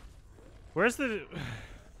 Where's the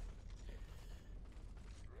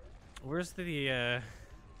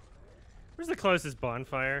closest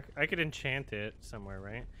bonfire? I could enchant it somewhere,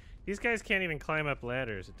 right? These guys can't even climb up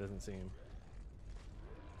ladders, it doesn't seem.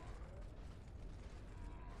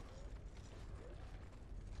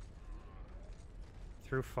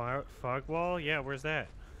 Through fog wall? Yeah, where's that?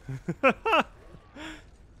 I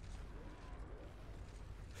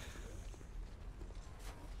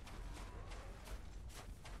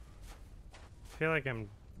feel like I'm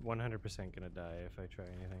 100% gonna die if I try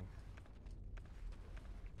anything.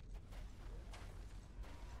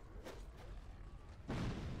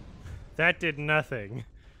 That did nothing.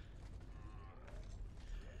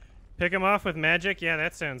 Pick them off with magic? Yeah,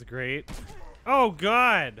 that sounds great. Oh,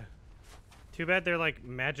 God! Too bad they're, like,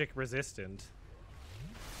 magic resistant.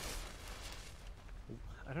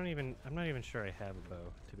 I'm not even sure I have a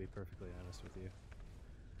bow, to be perfectly honest with you.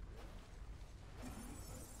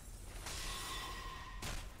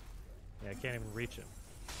 Yeah, I can't even reach him.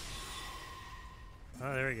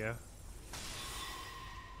 Oh, there we go.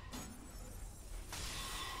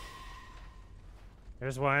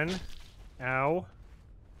 There's one. Ow.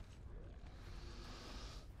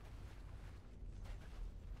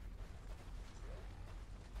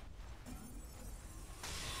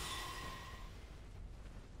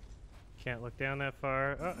 Can't look down that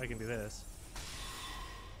far. Oh, I can do this.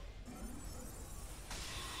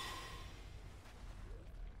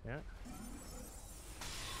 Yeah.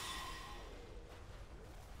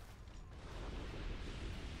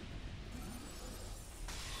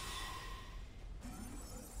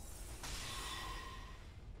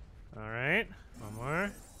 Alright, one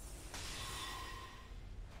more.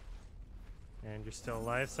 And you're still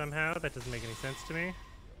alive somehow? That doesn't make any sense to me.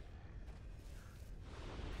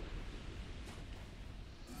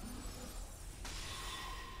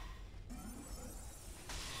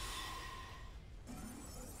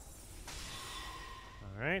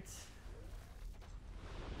 Alright.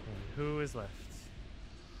 And who is left?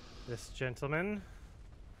 This gentleman.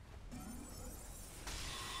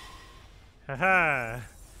 Haha!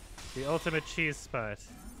 The ultimate cheese spot.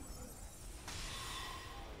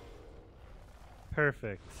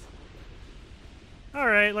 Perfect.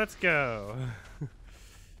 Alright, let's go.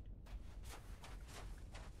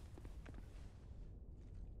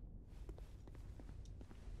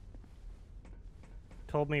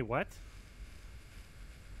 Told me what?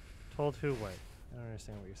 Told who what? I don't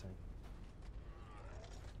understand what you're saying.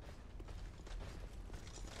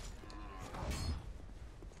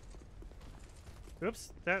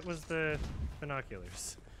 Oops, that was the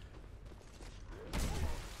binoculars.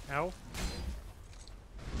 Ow.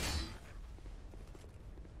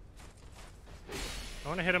 I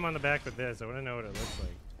want to hit him on the back with this. I want to know what it looks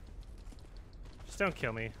like. Just don't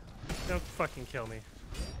kill me. Don't fucking kill me.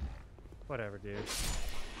 Whatever, dude.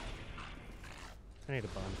 I need a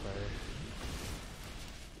bonfire.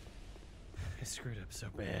 I screwed up so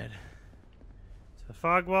bad. So the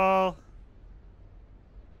fog wall.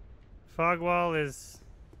 Fog wall is...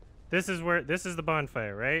 This is the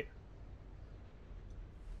bonfire, right?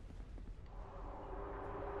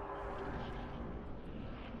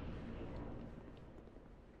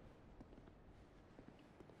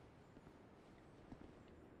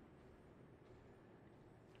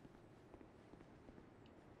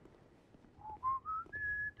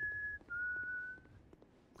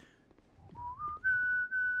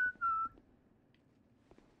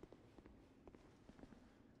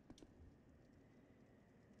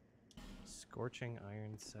 Scorching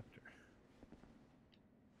Iron Scepter.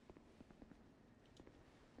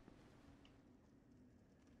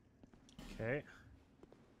 Okay.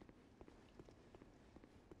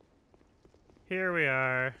 Here we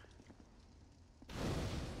are.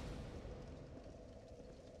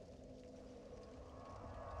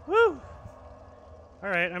 Woo!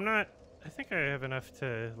 Alright, I think I have enough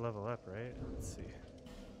to level up, right? Let's see.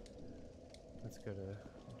 Let's go to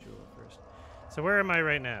Jewel first. So where am I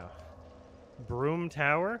right now? Broom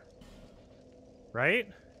Tower? Right?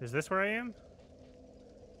 Is this where I am?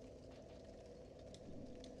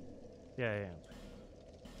 Yeah, I am.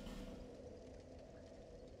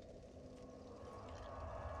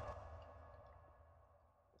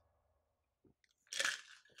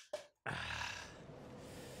 I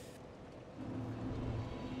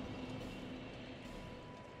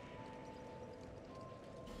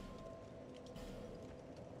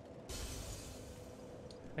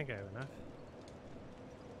think I have enough.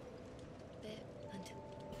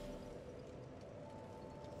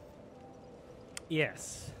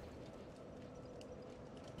 Yes.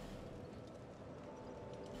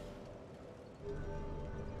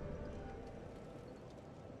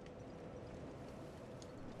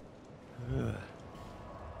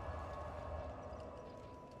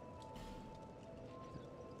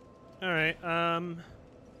 Alright, I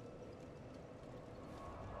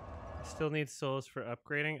still need souls for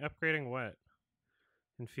upgrading. Upgrading what?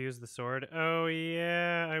 Infuse the sword? Oh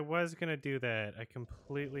yeah, I was gonna do that. I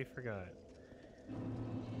completely forgot.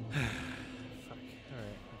 Fuck.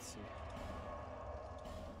 Alright, let's see.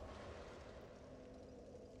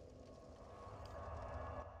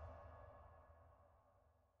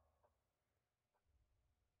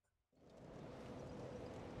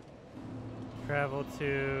 Travel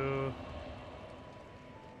to...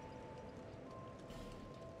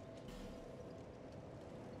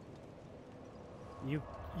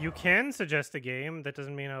 You can suggest a game. That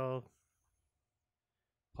doesn't mean I'll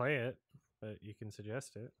play it, but you can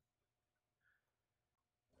suggest it.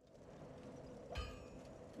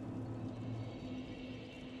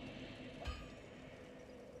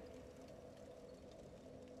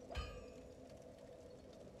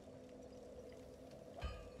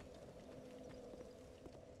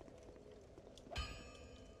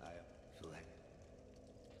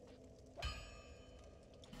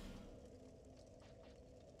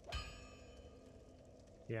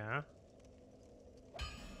 Yeah.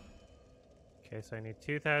 Okay, so I need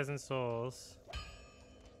 2,000 souls.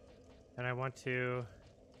 And I want to...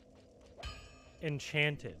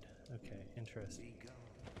 Enchanted. Okay, interesting.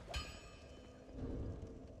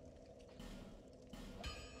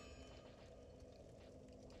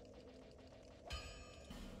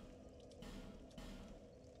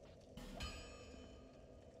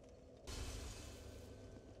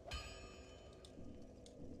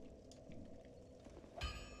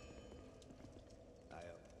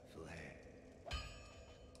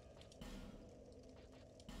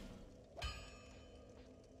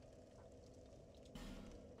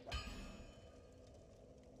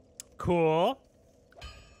 Cool.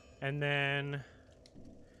 And then...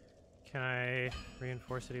 Can I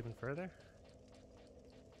reinforce it even further?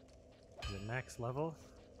 Is it max level?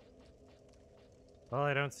 Well,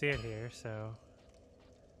 I don't see it here, so...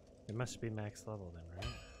 It must be max level then,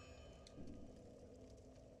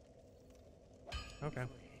 right? Okay.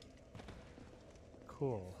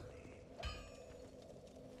 Cool.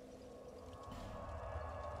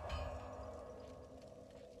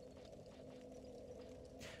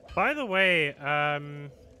 By the way,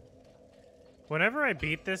 whenever I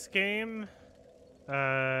beat this game,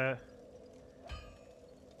 try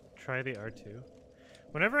the R2.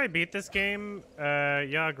 Whenever I beat this game,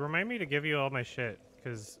 Yog, remind me to give you all my shit,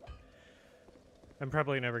 because I'm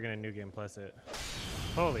probably never gonna New Game Plus it.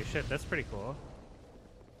 Holy shit, that's pretty cool.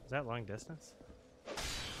 Is that long distance?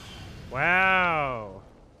 Wow!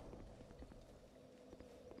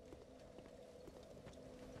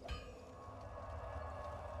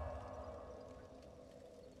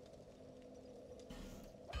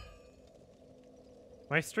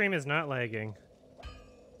 My stream is not lagging.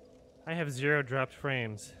 I have 0 dropped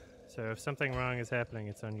frames, so if something wrong is happening,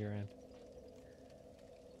 it's on your end.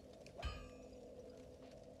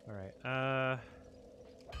 Alright,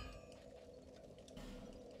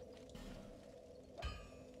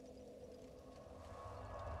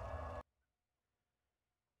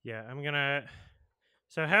 yeah, I'm gonna...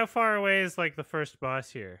 So how far away is, like, the first boss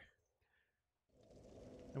here?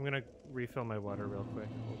 I'm gonna refill my water real quick.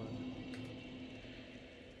 Hold on.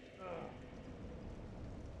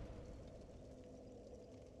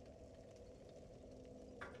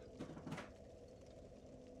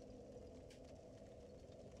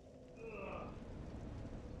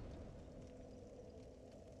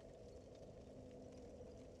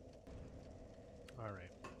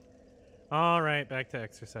 All right, back to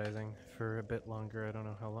exercising for a bit longer. I don't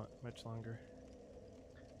know how much longer.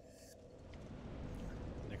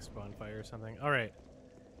 Next bonfire or something. All right.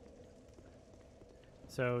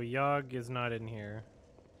 So Yog is not in here.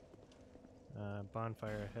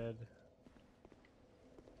 Bonfire ahead.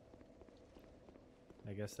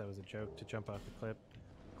 I guess that was a joke to jump off the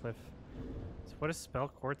cliff. So what is spell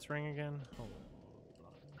quartz ring again? Hold on.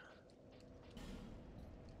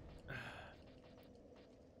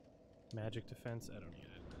 Magic defense? I don't need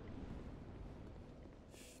it.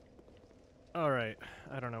 Alright,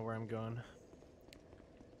 I don't know where I'm going.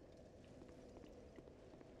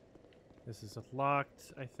 This is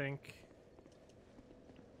locked, I think.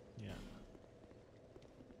 Yeah.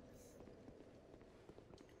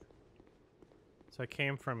 So I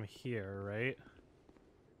came from here, right?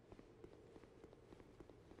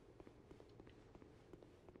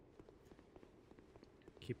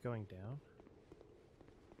 Keep going down?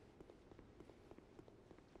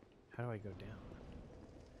 How do I go down?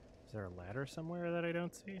 Is there a ladder somewhere that I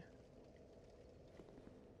don't see?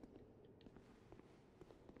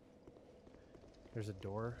 There's a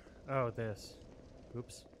door. Oh, this.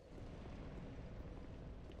 Oops.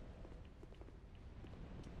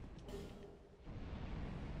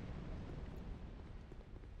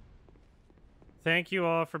 Thank you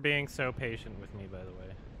all for being so patient with me, by the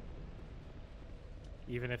way.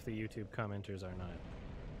 Even if the YouTube commenters are not.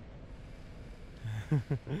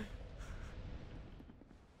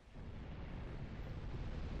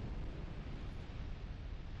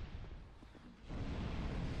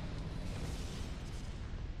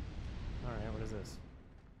 Alright, what is this?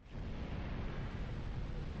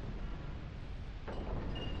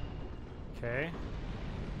 Okay.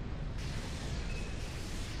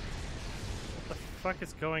 fuck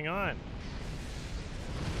is going on?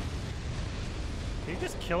 Did he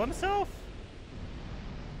just kill himself?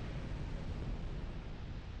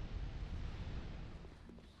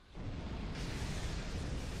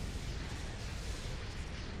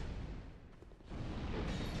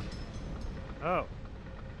 Oh.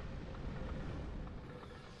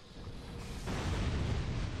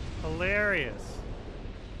 Hilarious.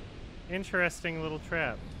 Interesting little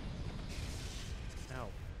trap. Ow. Are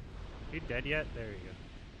you dead yet? There you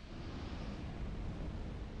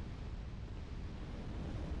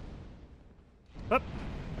go. Up.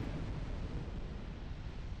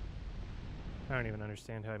 I don't even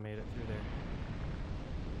understand how I made it through there.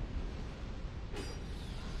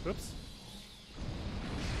 Whoops.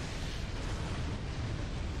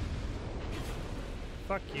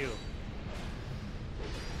 Fuck you.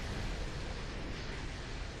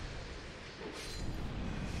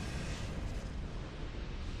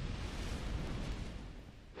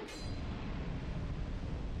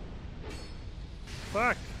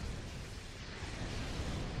 Fuck.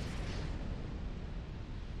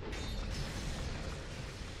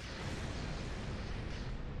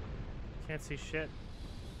 Can't see shit.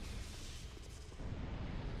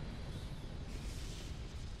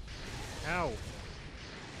 Ow.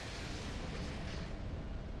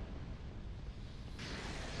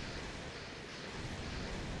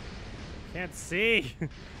 Can't see.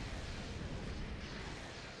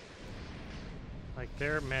 Like,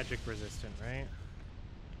 they're magic resistant, right?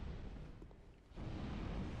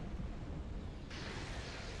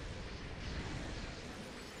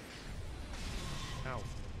 Ow.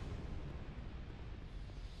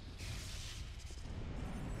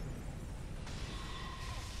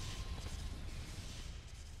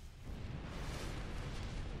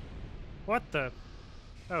 What the?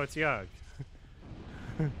 Oh, it's Yogg.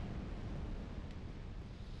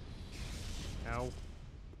 Ow.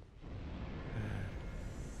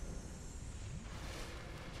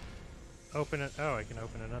 Open it. Oh, I can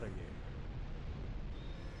open another gate.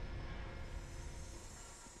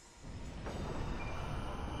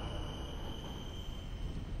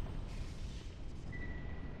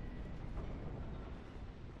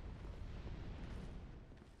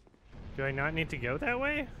 Do I not need to go that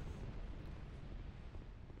way?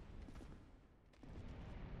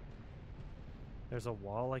 There's a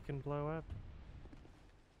wall I can blow up?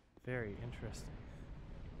 Very interesting.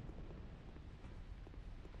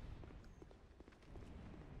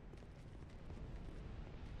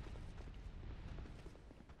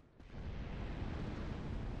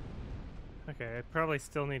 Okay, I probably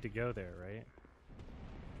still need to go there, right?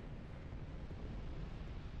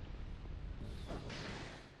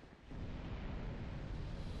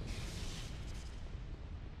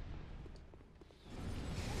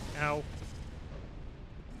 Ow.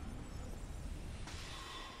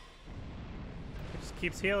 He just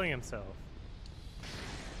keeps healing himself.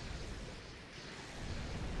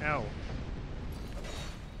 Ow.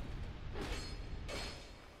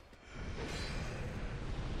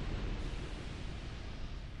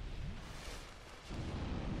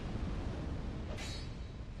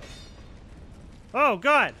 Oh,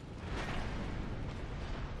 God!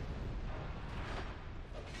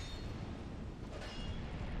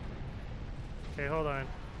 Okay, hold on.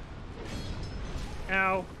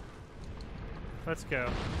 Ow. Let's go.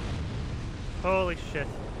 Holy shit.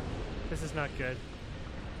 This is not good.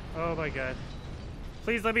 Oh my God.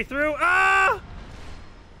 Please let me through! Ah!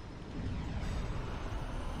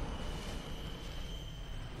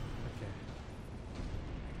 Okay.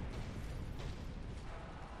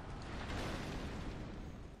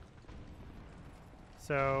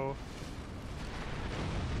 So...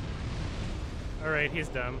 Alright, he's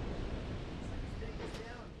dumb.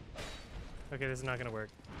 Okay, this is not gonna work.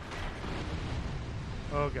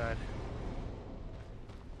 Oh God.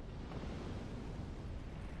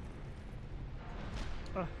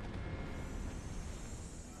 Oh.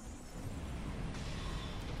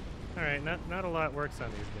 Alright, not a lot works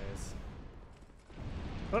on these guys.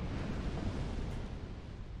 Oh.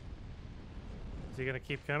 Is he gonna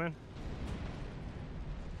keep coming?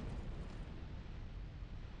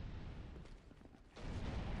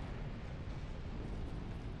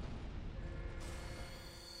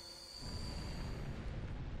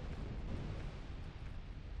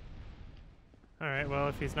 Alright, well,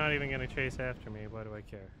 if he's not even gonna chase after me, why do I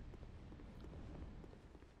care?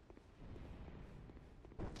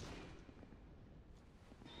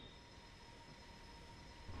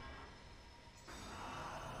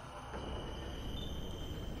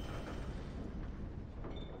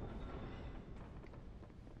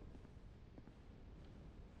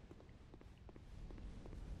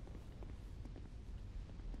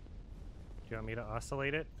 you want me to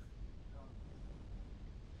oscillate it?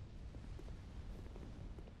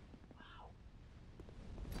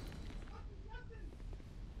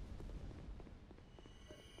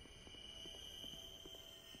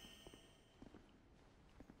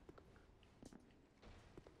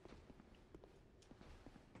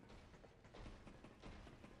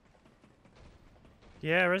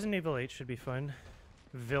 Yeah, Resident Evil 8 should be fun.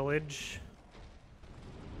 Village.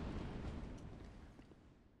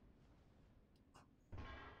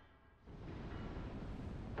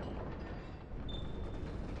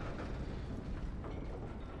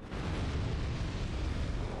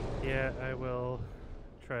 Yeah, I will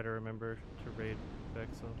try to remember to raid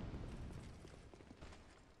Vexel.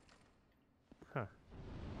 Huh.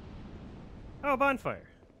 Oh, bonfire!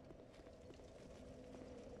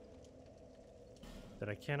 That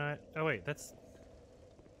I cannot... Oh wait, that's...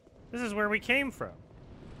 This is where we came from!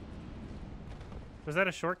 Was that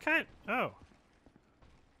a shortcut? Oh.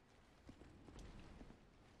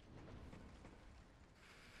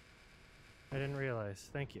 I didn't realize.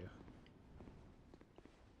 Thank you.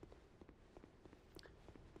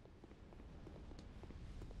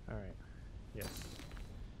 Alright. Yes.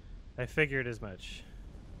 I figured as much.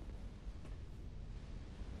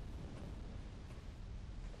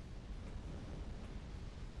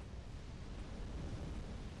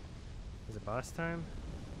 Is it boss time?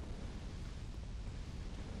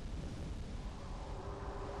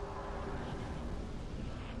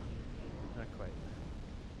 Not quite.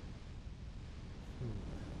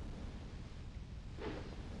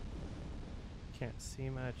 Can't see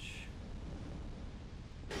much.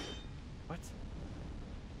 What?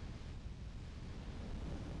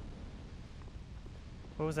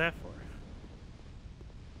 What was that for?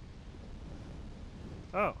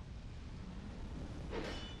 Oh.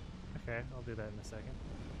 Okay, I'll do that in a second.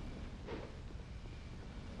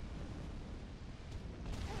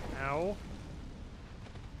 Ow.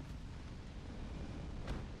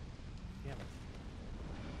 Damn it.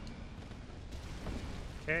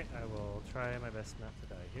 Okay, I will try my best not to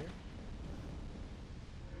die here.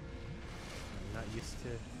 I'm not used to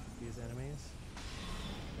these enemies. I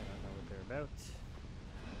don't know what they're about.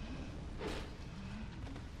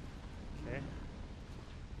 Okay.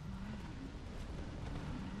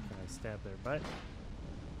 Can I stab their butt?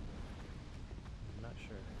 I'm not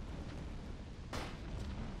sure.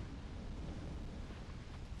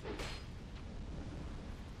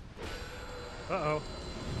 Uh-oh.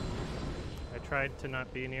 I tried to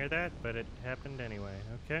not be near that, but it happened anyway.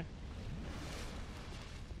 Okay.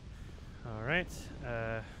 Alright.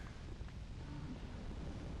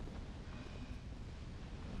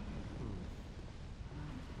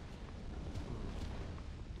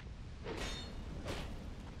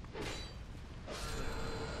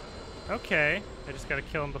 Okay. I just gotta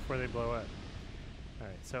kill them before they blow up.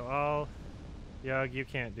 Alright, so I'll... Yug, you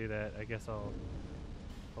can't do that. I guess I'll...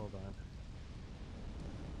 Hold on.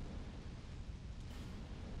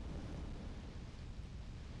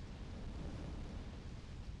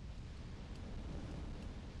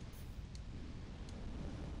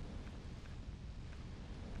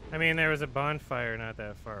 I mean, there was a bonfire not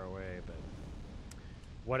that far away, but...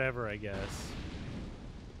 Whatever, I guess.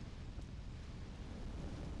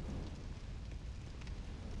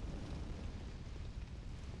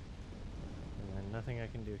 Nothing I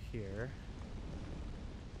can do here.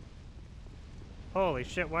 Holy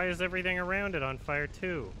shit, why is everything around it on fire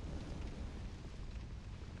too?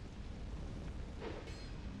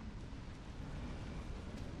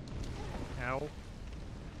 Ow.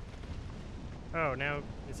 Oh, now,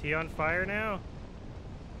 is he on fire now?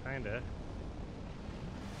 Kinda.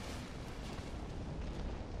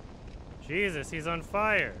 Jesus, he's on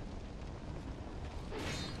fire!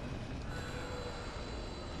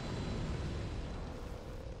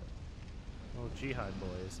 Jihad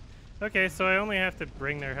boys. Okay, so I only have to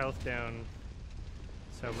bring their health down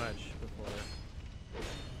so much before...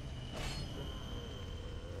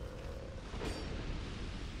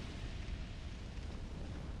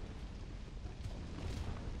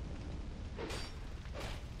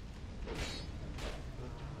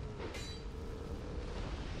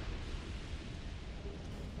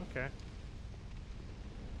 Okay.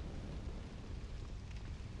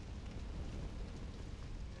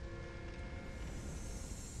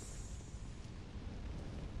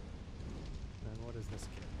 What does this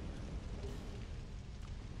get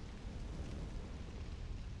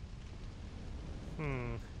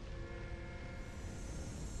me?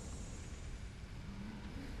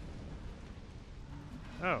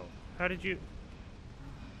 Oh, how did you...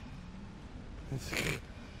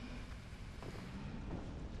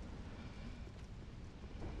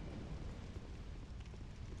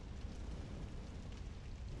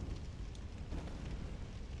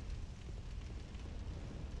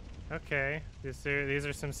 Okay, these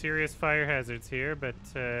are some serious fire hazards here, but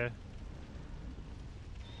this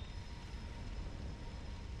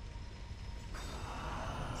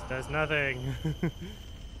does nothing.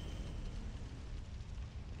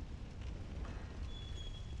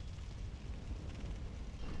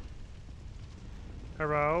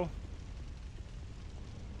 Hello?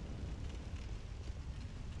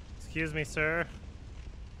 Excuse me, sir.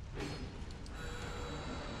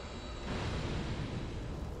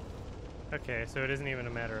 Okay, so it isn't even a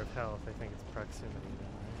matter of health. I think it's proximity then,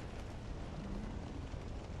 right?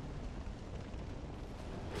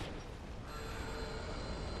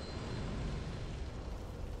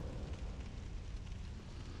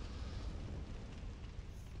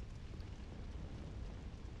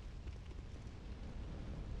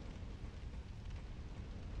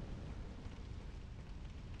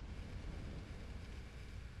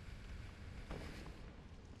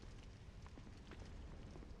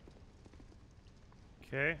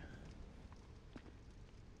 Okay.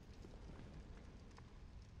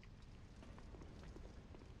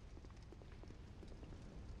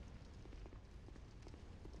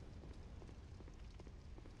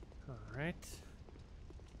 All right.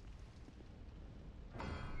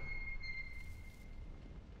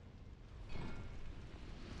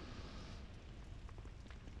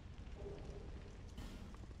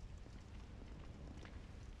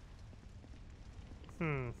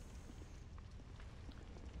 Hmm.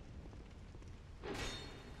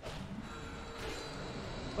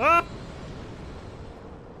 Oh!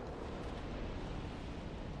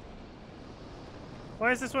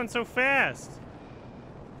 Why is this one so fast?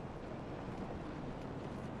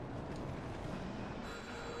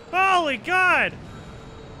 Holy God!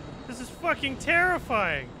 This is fucking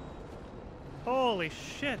terrifying. Holy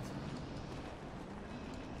shit.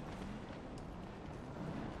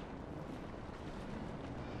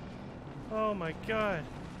 Oh my God.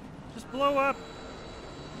 Just blow up.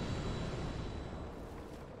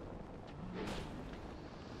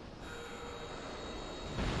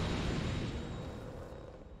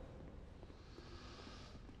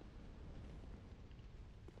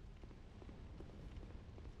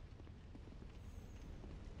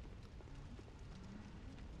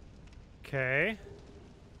 Okay.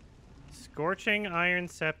 Scorching Iron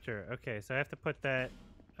Scepter. Okay, so I have to put that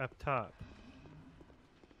up top.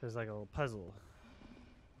 There's like a little puzzle.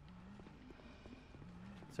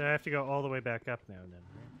 So I have to go all the way back up now and then,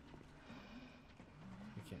 right?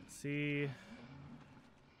 You can't see.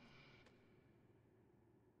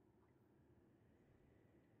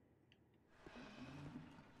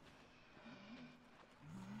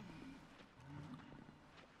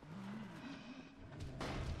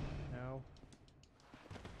 No.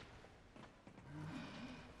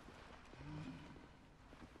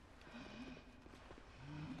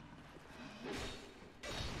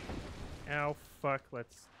 Ow, fuck,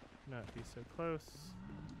 let's not be so close.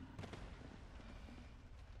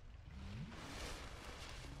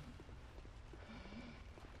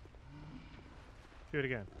 Do it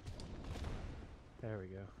again. There we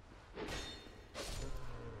go.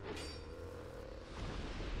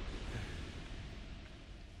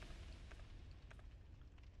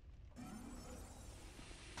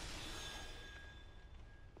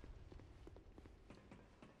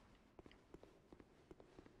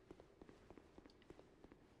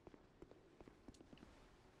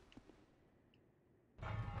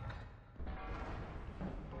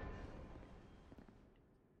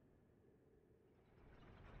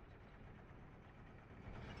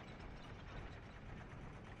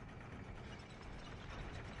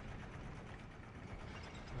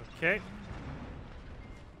 Okay.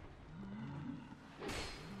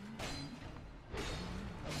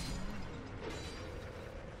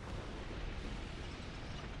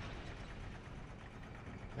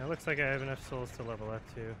 Now it looks like I have enough souls to level up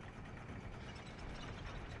too.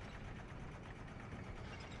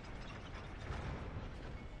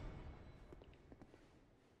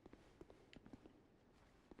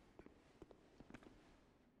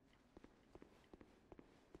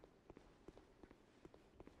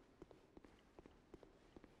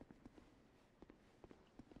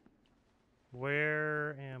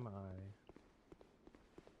 Where am I?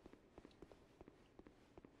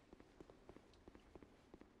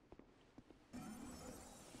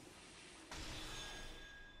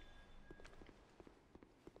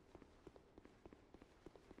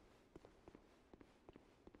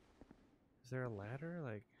 Is there a ladder?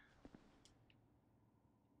 Like,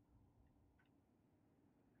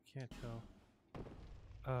 I can't tell.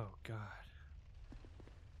 Oh, God.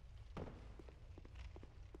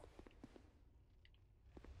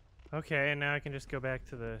 Okay, and now I can just go back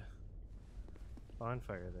to the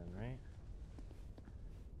bonfire then, right?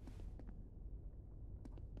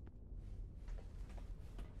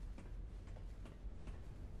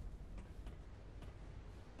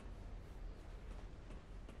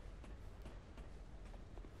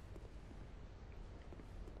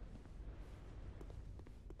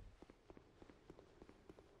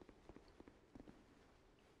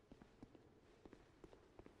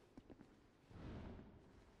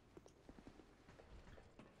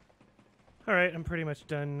 All right, I'm pretty much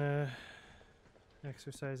done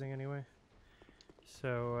exercising anyway.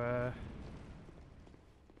 So,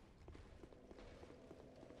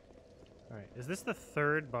 all right, is this the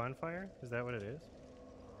third bonfire? Is that what it is?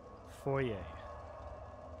 Foyer.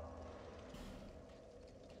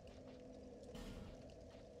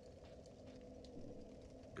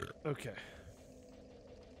 Okay.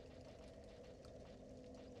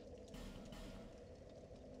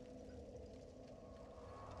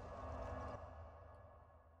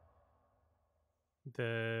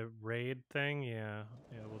 The raid thing? Yeah,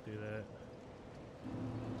 we'll do that.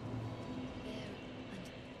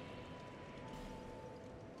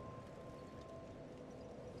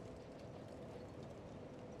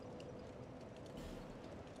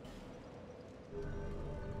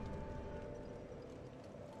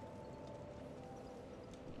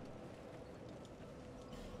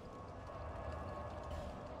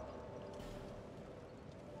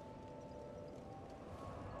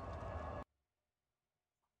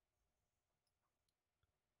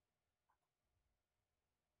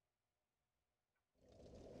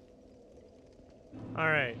 All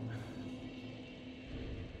right.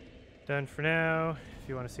 Done for now. If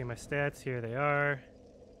you want to see my stats, here they are.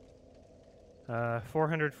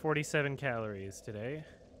 447 calories today.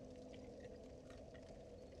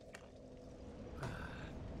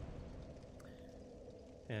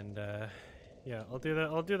 And yeah, I'll do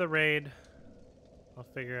the raid. I'll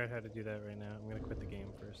figure out how to do that right now. I'm gonna quit the game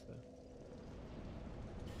first though.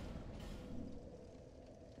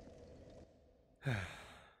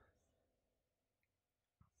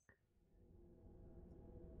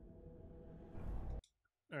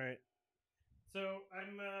 All right. So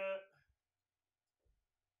I'm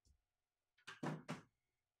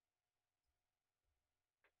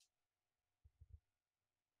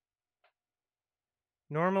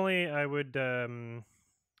normally I would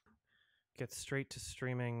get straight to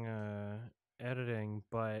streaming editing,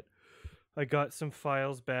 but I got some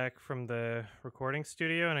files back from the recording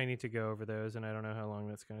studio and I need to go over those, and I don't know how long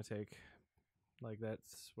that's going to take. Like,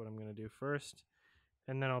 that's what I'm going to do first,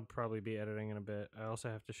 and then I'll probably be editing in a bit. I also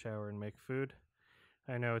have to shower and make food.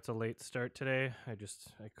 I know it's a late start today. I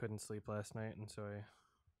couldn't sleep last night, and so I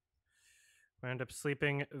wound up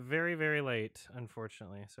sleeping very, very late,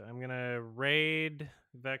 unfortunately. So I'm going to raid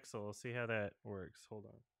Vexel, see how that works. Hold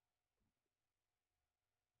on.